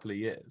last couple of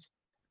years?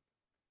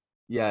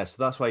 Yeah,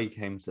 so that's why he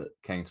came to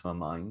my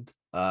mind.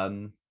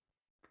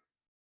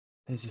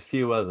 There's a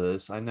few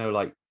others. I know,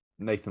 like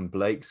Nathan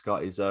Blake's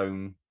got his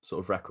own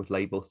sort of record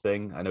label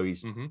thing. I know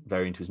he's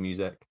very into his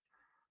music,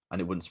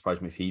 and it wouldn't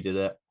surprise me if he did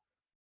it.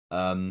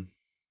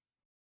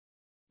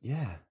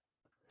 Yeah.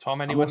 Tom,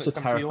 I'm anyone also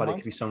that comes to your terrified it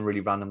mind? could be some really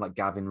random like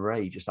Gavin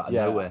Ray just out of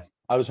Yeah. nowhere.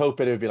 I was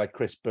hoping it would be like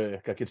Chris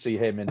Burke. I could see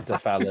him into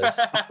fellas.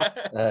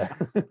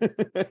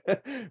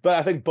 But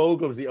I think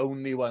Bogle was the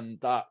only one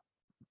that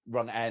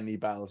rung any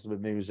bells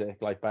with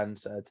music, like Ben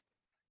said.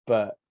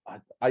 But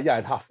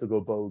I'd have to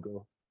go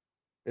Bogle.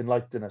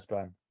 Enlighten us,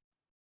 Ben.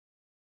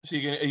 So are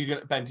you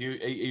gonna Ben?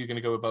 Are you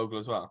gonna go with Bogle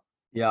as well?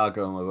 Yeah, I'll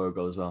go on with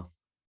Bogle as well.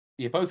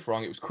 You're both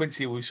wrong. It was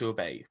Quincy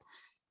Owusu-Obey.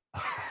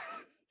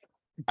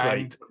 Great.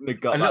 And They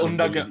got a that little in a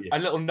nugget, million a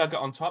years. little nugget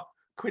on top.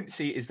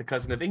 Quincy is the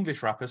cousin of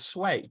English rapper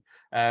Sway.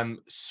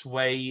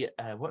 Sway,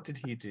 what did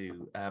he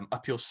do?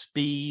 Up Your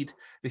Speed.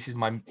 This is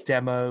my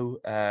demo.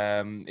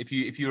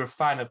 If you're a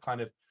fan of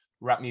kind of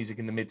rap music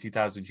in the mid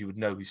 2000s, you would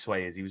know who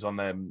Sway is. He was on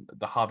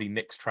the Harvey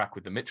Nicks track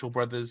with the Mitchell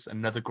Brothers,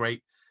 another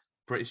great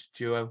British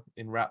duo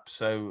in rap.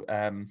 So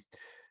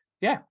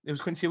yeah, it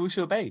was Quincy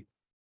Owusu-Obey.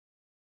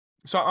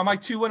 So am I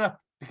 2-1 up?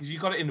 Because you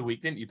got it in the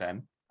week, didn't you,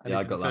 Ben? And Yeah, this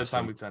I is the got third last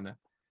time week. we've done it.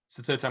 It's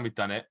the third time we've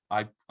done it.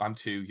 I'm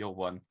 2, you're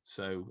 1.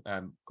 So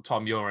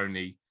Tom, you're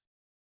nil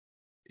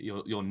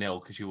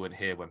because you weren't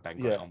here when Ben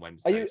got it on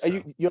Wednesday.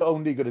 You're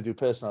only going to do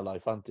personal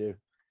life, aren't you?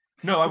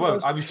 No, I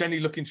won't. I was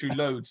generally looking through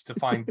loads to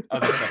find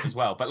other stuff as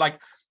well. But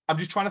like, I'm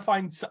just trying to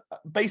find.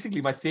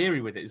 Basically, my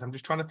theory with it is I'm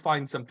just trying to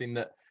find something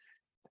that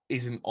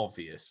isn't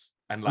obvious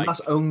and like. And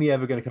that's only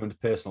ever going to come into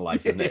personal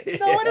life, isn't it?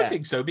 No, I don't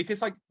think so,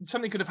 because like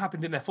something could have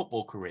happened in their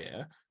football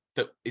career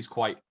that is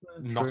quite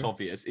not True.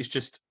 obvious. It's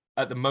just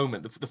at the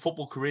moment the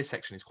football career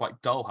section is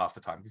quite dull half the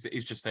time because it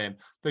is just saying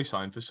they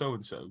signed for so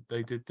and so,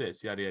 they did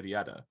this, yada yada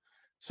yada.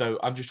 So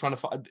I'm just trying to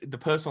find the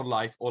personal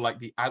life or like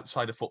the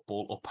outside of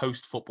football or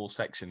post football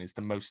section is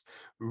the most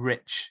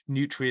rich,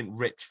 nutrient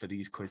rich for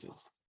these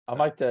quizzes. I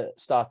might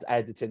start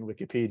editing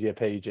Wikipedia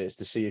pages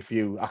to see if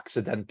you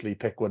accidentally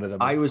pick one of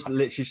them. I was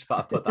literally just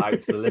about to put that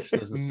out to the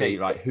listeners and see, Mate,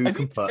 right, who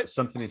can put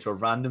something into a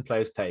random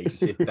player's page and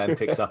see if Ben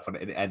picks up on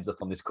it and it ends up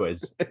on this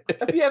quiz.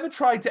 Have you ever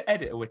tried to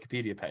edit a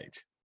Wikipedia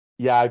page?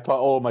 Yeah, I put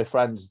all my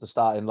friends the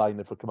starting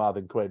lineup for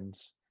Carmarthen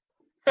Quins.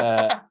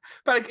 But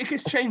it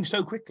gets changed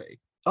so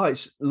quickly. Oh,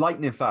 it's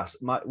lightning fast.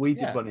 We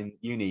did Yeah. one in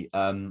uni.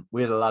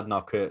 We had a lad in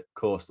our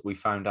course that we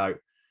found out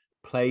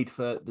played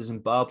for the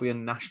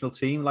Zimbabwean national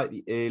team, like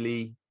the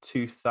early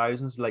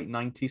 2000s, late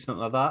 90s, something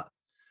like that.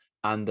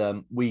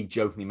 And we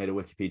jokingly made a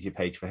Wikipedia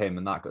page for him,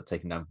 and that got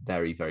taken down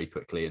very, very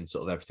quickly. And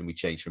sort of everything we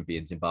changed from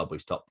being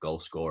Zimbabwe's top goal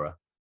scorer.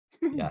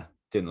 Yeah,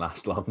 didn't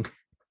last long.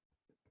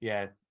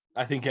 Yeah,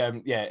 I think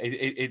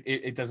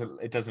it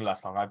doesn't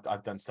last long.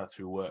 I've done stuff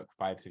through work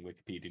by editing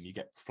Wikipedia, and you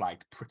get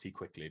flagged pretty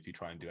quickly if you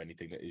try and do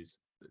anything that is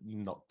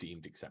not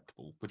deemed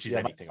acceptable, which is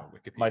anything on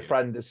Wikipedia. My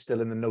friend is still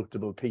in the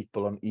notable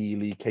people on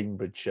Ely,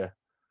 Cambridgeshire,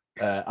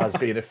 as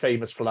being a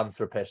famous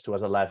philanthropist who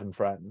has 11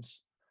 friends.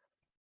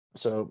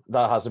 So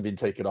that hasn't been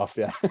taken off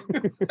yet.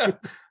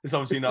 It's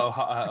obviously not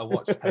a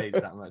watched page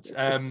that much.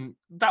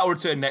 That'll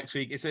return next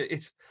week.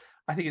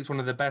 I think it's one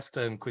of the best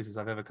quizzes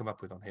I've ever come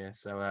up with on here.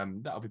 So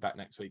that'll be back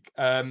next week.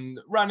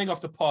 Rounding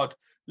off the pod,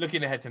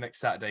 looking ahead to next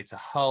Saturday to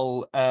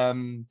Hull.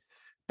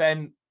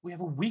 Ben, we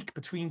have a week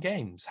between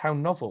games. How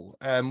novel.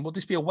 Will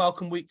this be a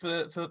welcome week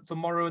for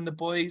Morrow and the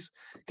boys?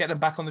 Get them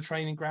back on the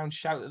training ground,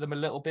 shout at them a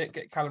little bit,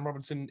 get Callum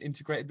Robinson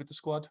integrated with the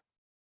squad?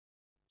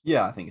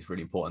 Yeah, I think it's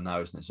really important now,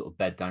 isn't it? Sort of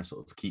bed down,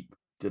 sort of keep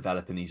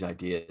developing these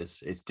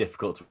ideas. It's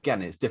difficult to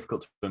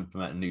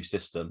implement a new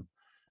system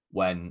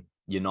when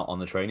you're not on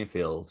the training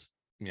field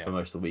for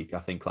most of the week. I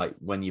think like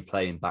when you're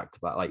playing back to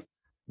back, like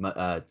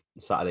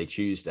Saturday,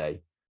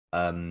 Tuesday,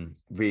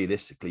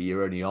 realistically,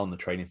 you're only on the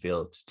training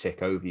field to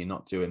tick over. You're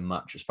not doing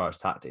much as far as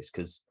tactics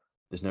because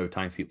there's no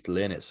time for people to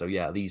learn it. So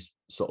yeah, these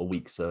sort of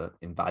weeks are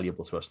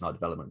invaluable to us in our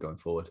development going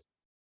forward.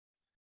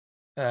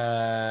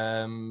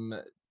 Tom,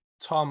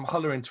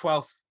 Hull are in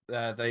 12th.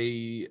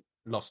 They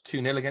lost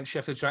 2-0 against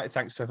Sheffield United.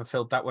 Thanks to whoever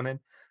filled that one in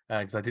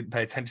because I didn't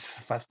pay attention to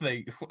the fact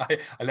that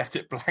I left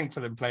it blank for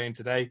them playing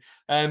today.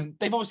 They've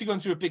obviously gone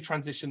through a big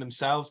transition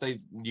themselves.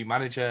 They've new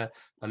manager,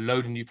 a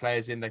load of new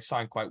players in. They've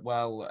signed quite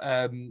well.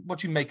 What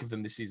do you make of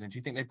them this season? Do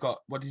you think they've got?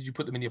 What did you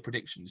put them in your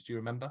predictions? Do you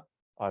remember?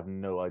 I have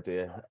no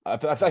idea. I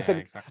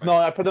think exactly. No,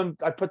 I put them.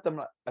 I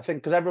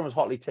think because everyone was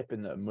hotly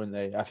tipping them, weren't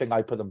they? I think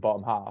I put them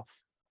bottom half.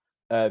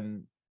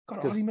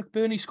 God, Ollie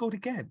McBurney scored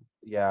again.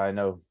 Yeah, I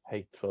know,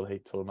 hateful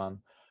man.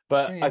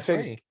 But I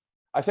think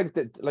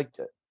that, like,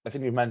 I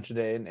think you mentioned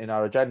it in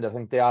our agenda. I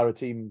think they are a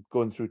team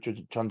going through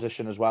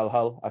transition as well.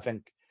 Hull, I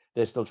think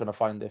they're still trying to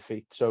find their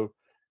feet. So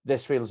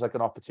this feels like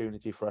an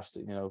opportunity for us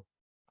to,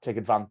 take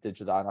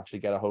advantage of that and actually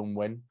get a home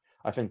win.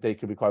 I think they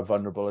could be quite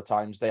vulnerable at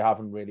times. They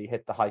haven't really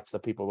hit the heights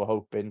that people were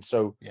hoping.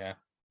 So yeah,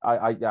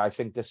 I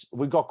think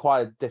we got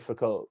quite a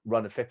difficult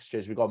run of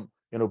fixtures. We got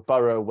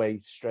Borough away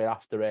straight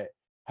after it,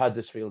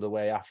 Huddersfield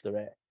away after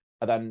it,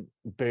 and then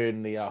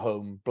Burnley at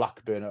home,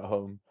 Blackburn at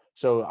home.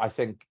 So I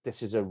think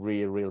this is a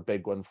real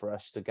big one for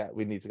us to get.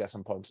 We need to get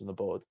some points on the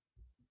board.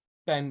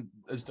 Ben,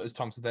 as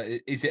Tom said,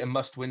 is it a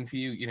must-win for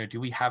you? Do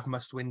we have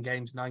must-win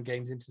games 9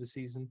 games into the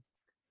season?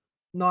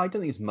 No, I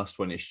don't think it's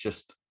must-win. It's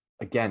just,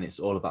 again, it's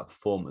all about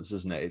performance,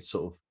 isn't it? It's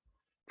sort of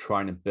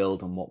trying to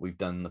build on what we've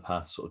done in the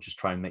past, sort of just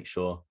try and make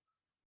sure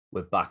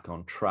we're back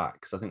on track.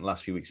 Because I think the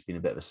last few weeks have been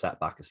a bit of a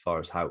setback as far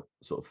as how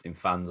sort of in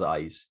fans'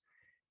 eyes,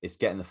 it's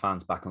getting the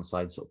fans back on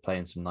side, sort of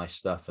playing some nice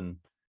stuff. And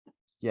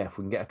yeah, if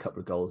we can get a couple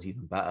of goals,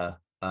 even better.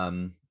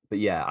 But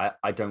yeah,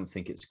 I don't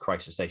think it's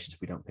crisis station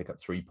if we don't pick up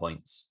 3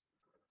 points.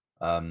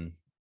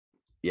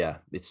 Yeah,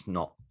 it's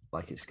not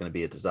like it's going to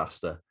be a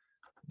disaster.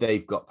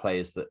 They've got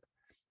players that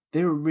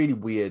they're a really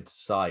weird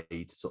side,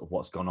 sort of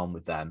what's gone on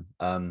with them.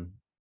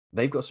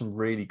 They've got some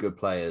really good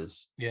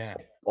players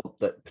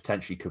that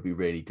potentially could be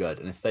really good.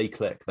 And if they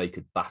click, they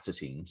could batter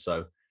teams.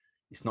 So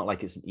it's not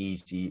like it's an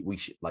easy,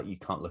 you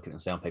can't look at it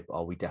and say on paper,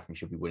 oh, we definitely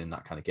should be winning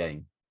that kind of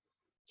game.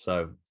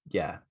 So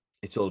yeah,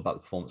 it's all about the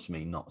performance for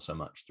me, not so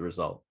much the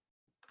result.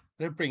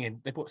 They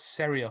brought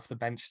Seri off the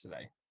bench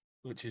today,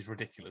 which is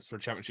ridiculous for a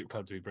championship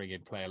club to be bringing a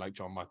player like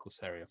John Michael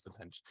Seri off the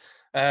bench.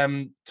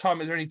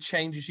 Tom, is there any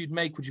changes you'd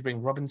make? Would you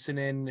bring Robinson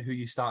in? Who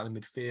you start in the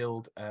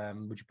midfield?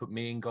 Would you put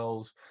me in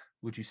goals?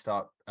 Would you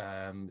start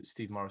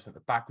Steve Morrison at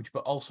the back? Would you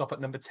put Allsop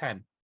at number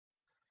 10?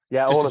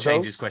 Yeah, just all to of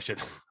change those. His question.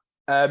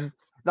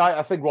 No,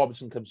 I think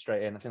Robinson comes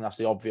straight in. I think that's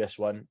the obvious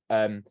one.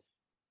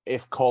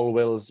 If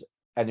Colwell's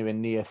anywhere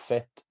near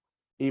fit,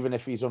 even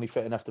if he's only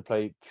fit enough to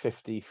play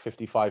 50,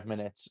 55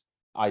 minutes,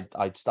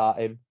 I'd start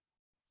him.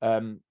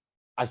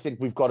 I think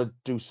we've got to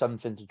do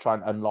something to try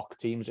and unlock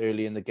teams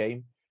early in the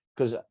game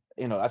because,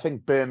 I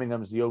think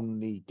Birmingham's the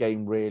only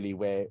game really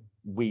where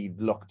we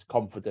looked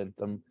confident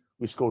and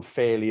we scored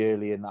fairly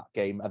early in that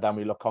game and then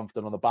we looked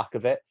confident on the back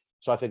of it.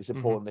 So I think it's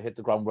important to hit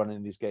the ground running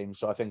in these games.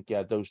 So I think,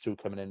 those two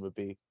coming in would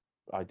be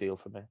ideal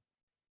for me.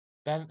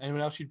 Ben,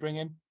 anyone else you'd bring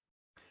in?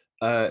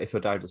 If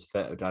O'Dowda's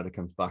fit, O'Dowda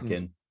comes back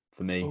in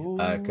for me.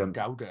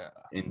 Dowda.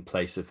 In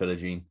place of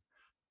Philogene.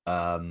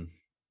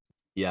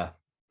 Yeah.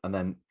 And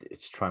then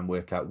it's try and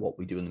work out what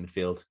we do in the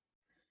midfield.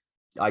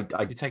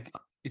 You're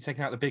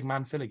taking out the big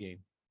man Philogene.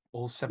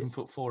 All 7'4"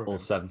 of all him.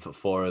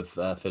 7'4"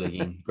 of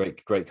Philogene.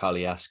 great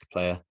Carly-esque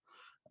player.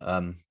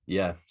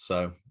 Yeah,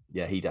 so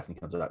yeah, he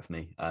definitely comes out for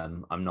me.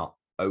 I'm not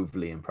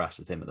overly impressed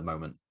with him at the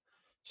moment.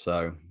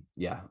 So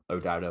yeah,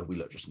 O'Dowda, we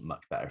look just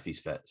much better if he's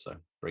fit. So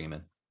bring him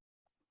in.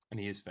 And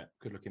he is fit.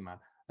 Good looking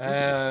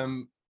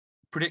man.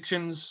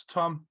 Predictions,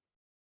 Tom?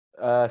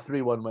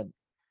 3-1 win.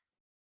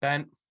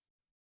 Ben?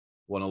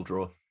 1-1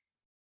 draw.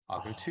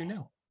 I'll go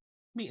 2-0.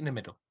 Meet in the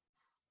middle.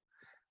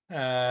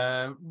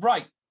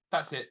 Right,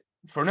 that's it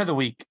for another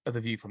week of The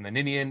View from the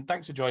Ninian.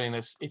 Thanks for joining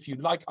us. If you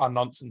like our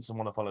nonsense and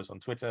want to follow us on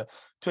Twitter,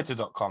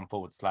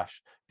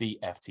 twitter.com/the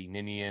FT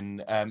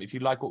Ninian. If you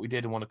like what we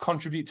did and want to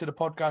contribute to the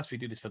podcast, we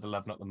do this for the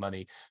love, not the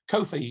money.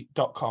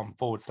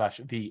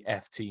 Ko-fi.com/the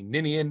FT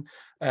Ninian.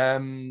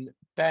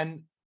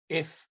 Ben,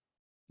 if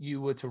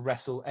you were to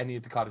wrestle any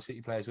of the Cardiff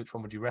City players, which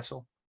one would you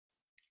wrestle?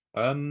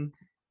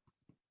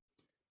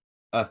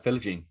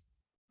 Philogene.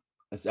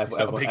 He's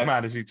not a big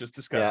man, as we just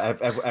discussed.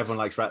 Yeah, everyone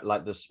likes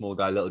the small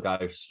guy, little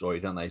guy story,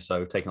 don't they?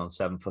 So taking on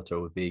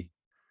 7-footer would be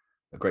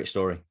a great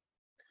story.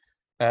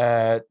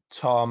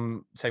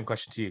 Tom, same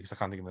question to you because I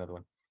can't think of another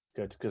one.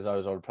 Good, because I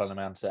was already planning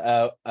my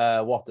answer.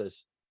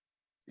 Waters.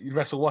 You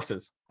wrestle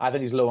Waters? I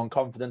think he's low on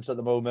confidence at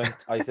the moment.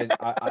 I think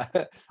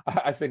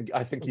I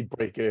think he'd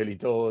break early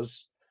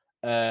doors.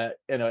 I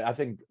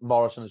think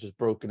Morrison has just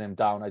broken him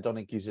down. I don't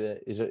think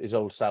his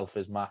old self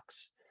is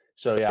Max.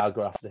 So yeah, I'll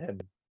go after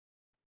him.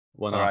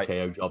 One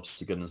RKO job's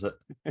as good as it.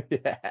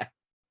 Yeah.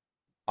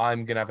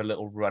 I'm gonna have a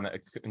little run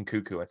at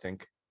Nkuku, I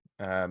think.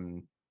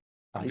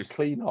 He's just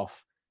clean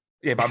off.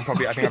 Yeah, but I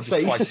think I'm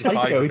just twice the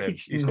size of him.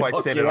 He's quite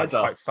thin and I'm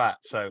quite fat.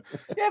 So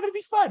yeah, but it'd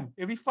be fun.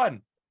 It'd be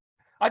fun.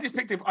 I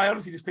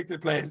honestly just picked the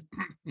players.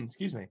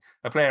 Excuse me,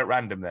 a player at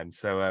random then.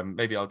 So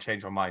maybe I'll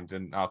change my mind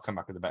and I'll come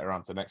back with a better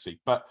answer next week.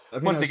 But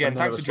once again,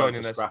 thanks for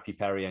joining us. Scrappy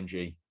Perry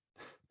NG.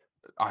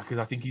 Because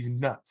I think he's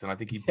nuts and I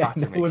think he'd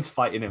batter me. No one's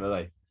fighting him, are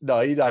they? No,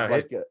 he'd have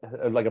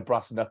like a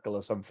brass knuckle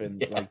or something.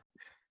 Yeah. Like.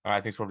 I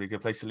think it's probably a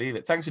good place to leave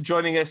it. Thanks for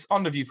joining us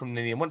on The View from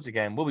Ninian. Once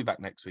again, we'll be back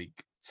next week.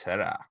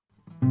 Ta-ra.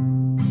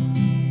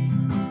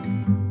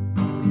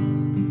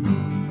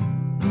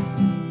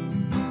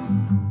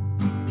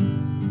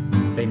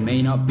 They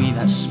may not be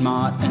that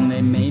smart and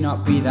they may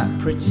not be that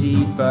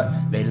pretty,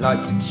 but they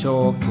like to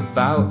talk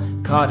about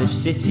Cardiff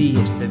City.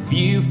 It's The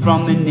View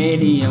from the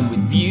Ninian, with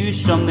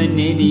views from the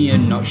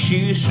Ninian, not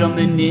shoes from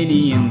the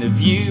Ninian. The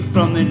View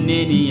from the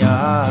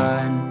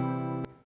Ninian.